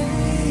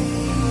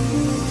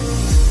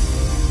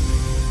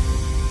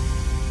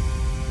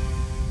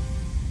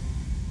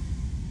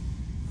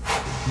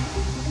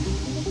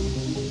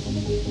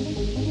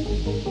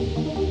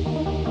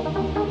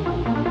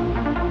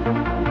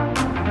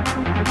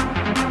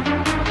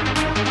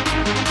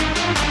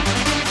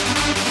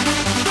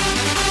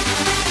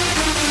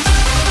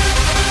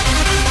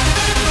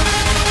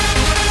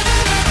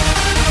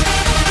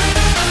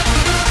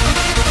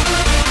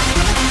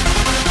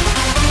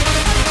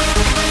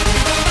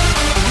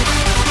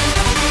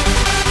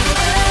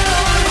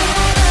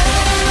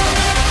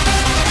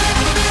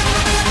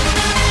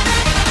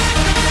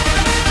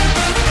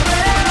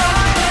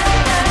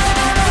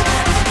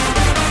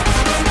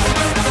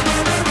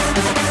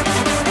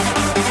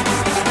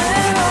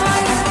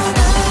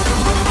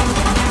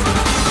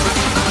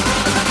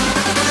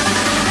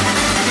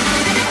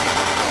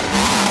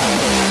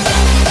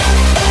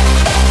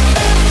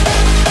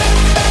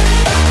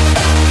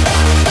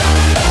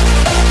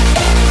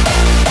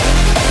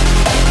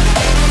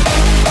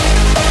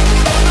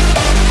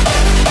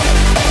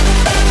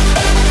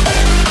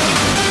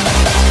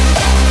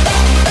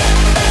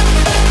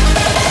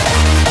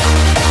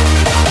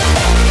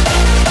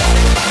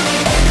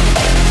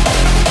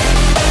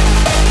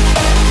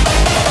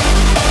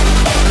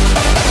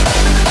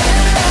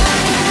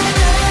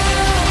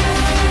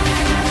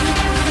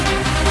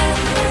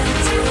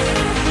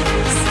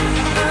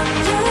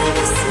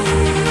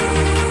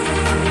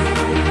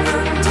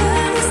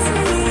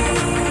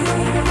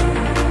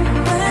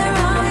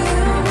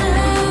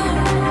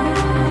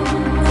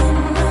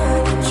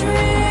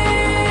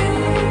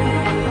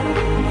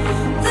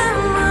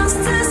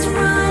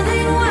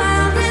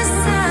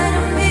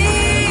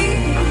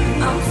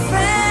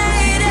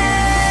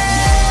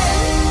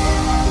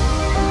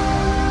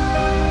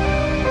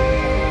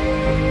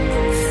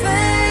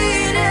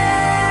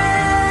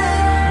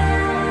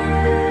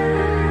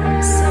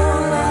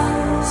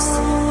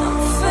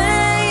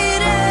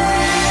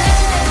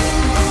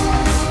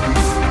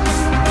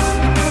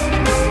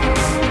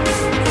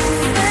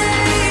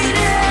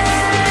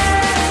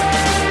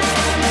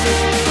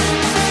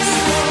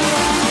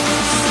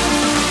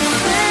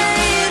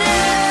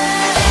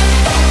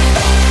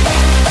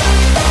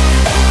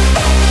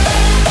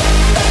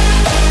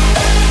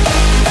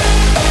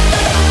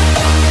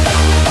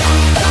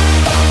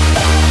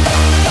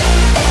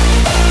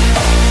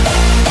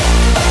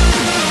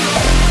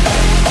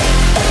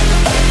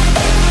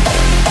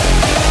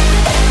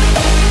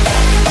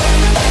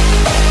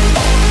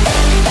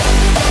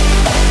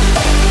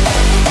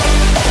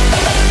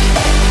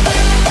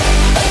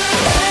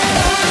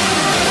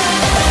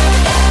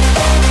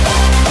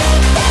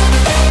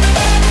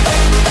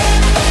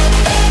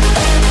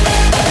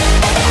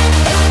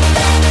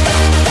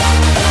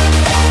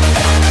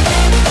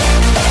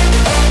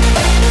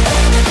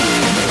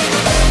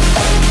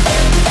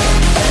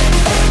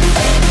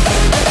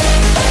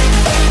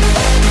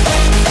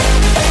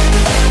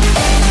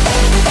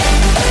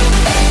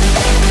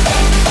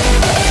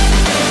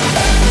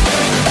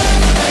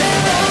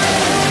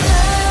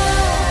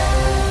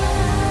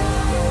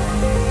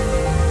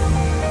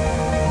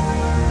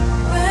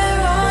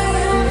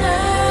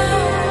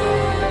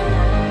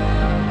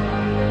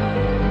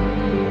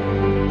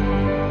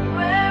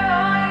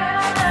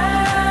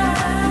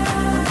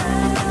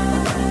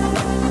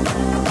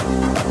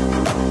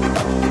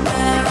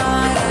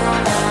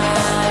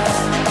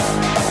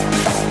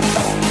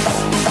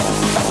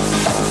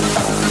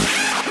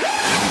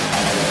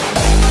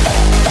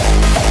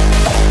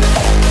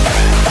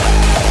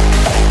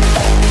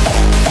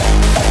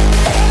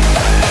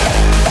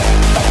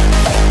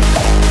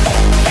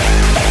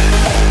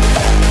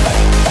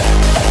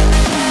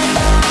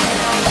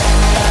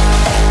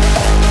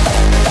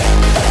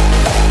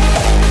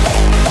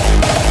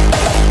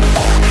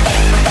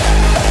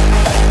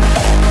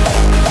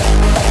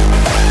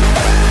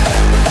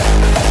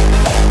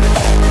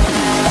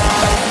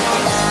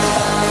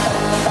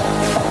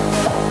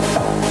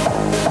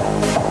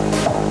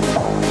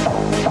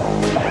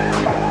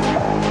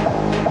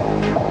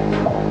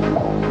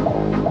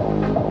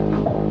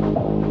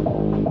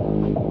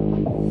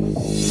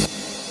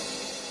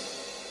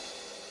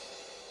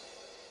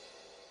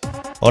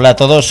 Hola a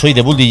todos, soy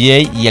The Bull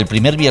DJ y el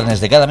primer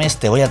viernes de cada mes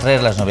te voy a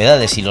traer las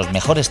novedades y los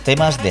mejores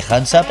temas de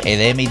Hands Up,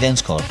 EDM y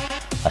Dancehall.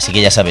 Así que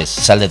ya sabes,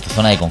 sal de tu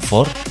zona de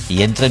confort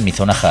y entra en mi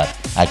zona hard,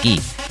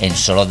 aquí en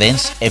Solo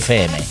Dance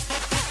FM.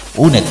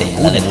 Únete a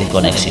la de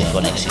BULLCONNECTION.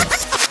 Only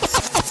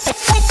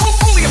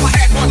if I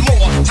had one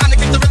more. Time to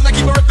kick the rhythm and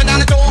keep it ripping down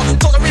the door.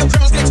 Till the real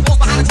criminals get exposed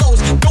behind the clothes.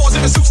 Doors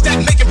in the suits that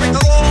make it break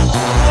the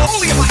law.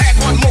 Only if I had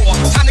one more.